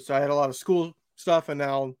school too, so I had a lot of school stuff, and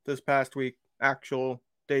now this past week actual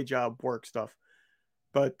day job work stuff.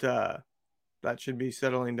 But that should be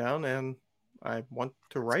settling down, and I want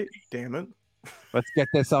to write. Damn it! Let's get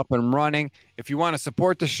this up and running. If you want to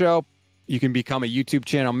support the show, you can become a YouTube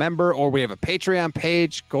channel member, or we have a Patreon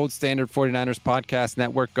page, Gold Standard 49ers Podcast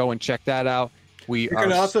Network. Go and check that out. You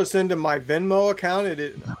can also send to my Venmo account.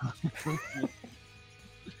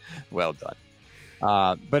 Well done.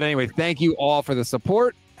 But anyway, thank you all for the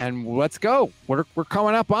support, and let's go. We're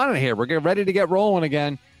coming up on it here. We're getting ready to get rolling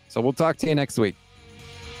again. So we'll talk to you next week.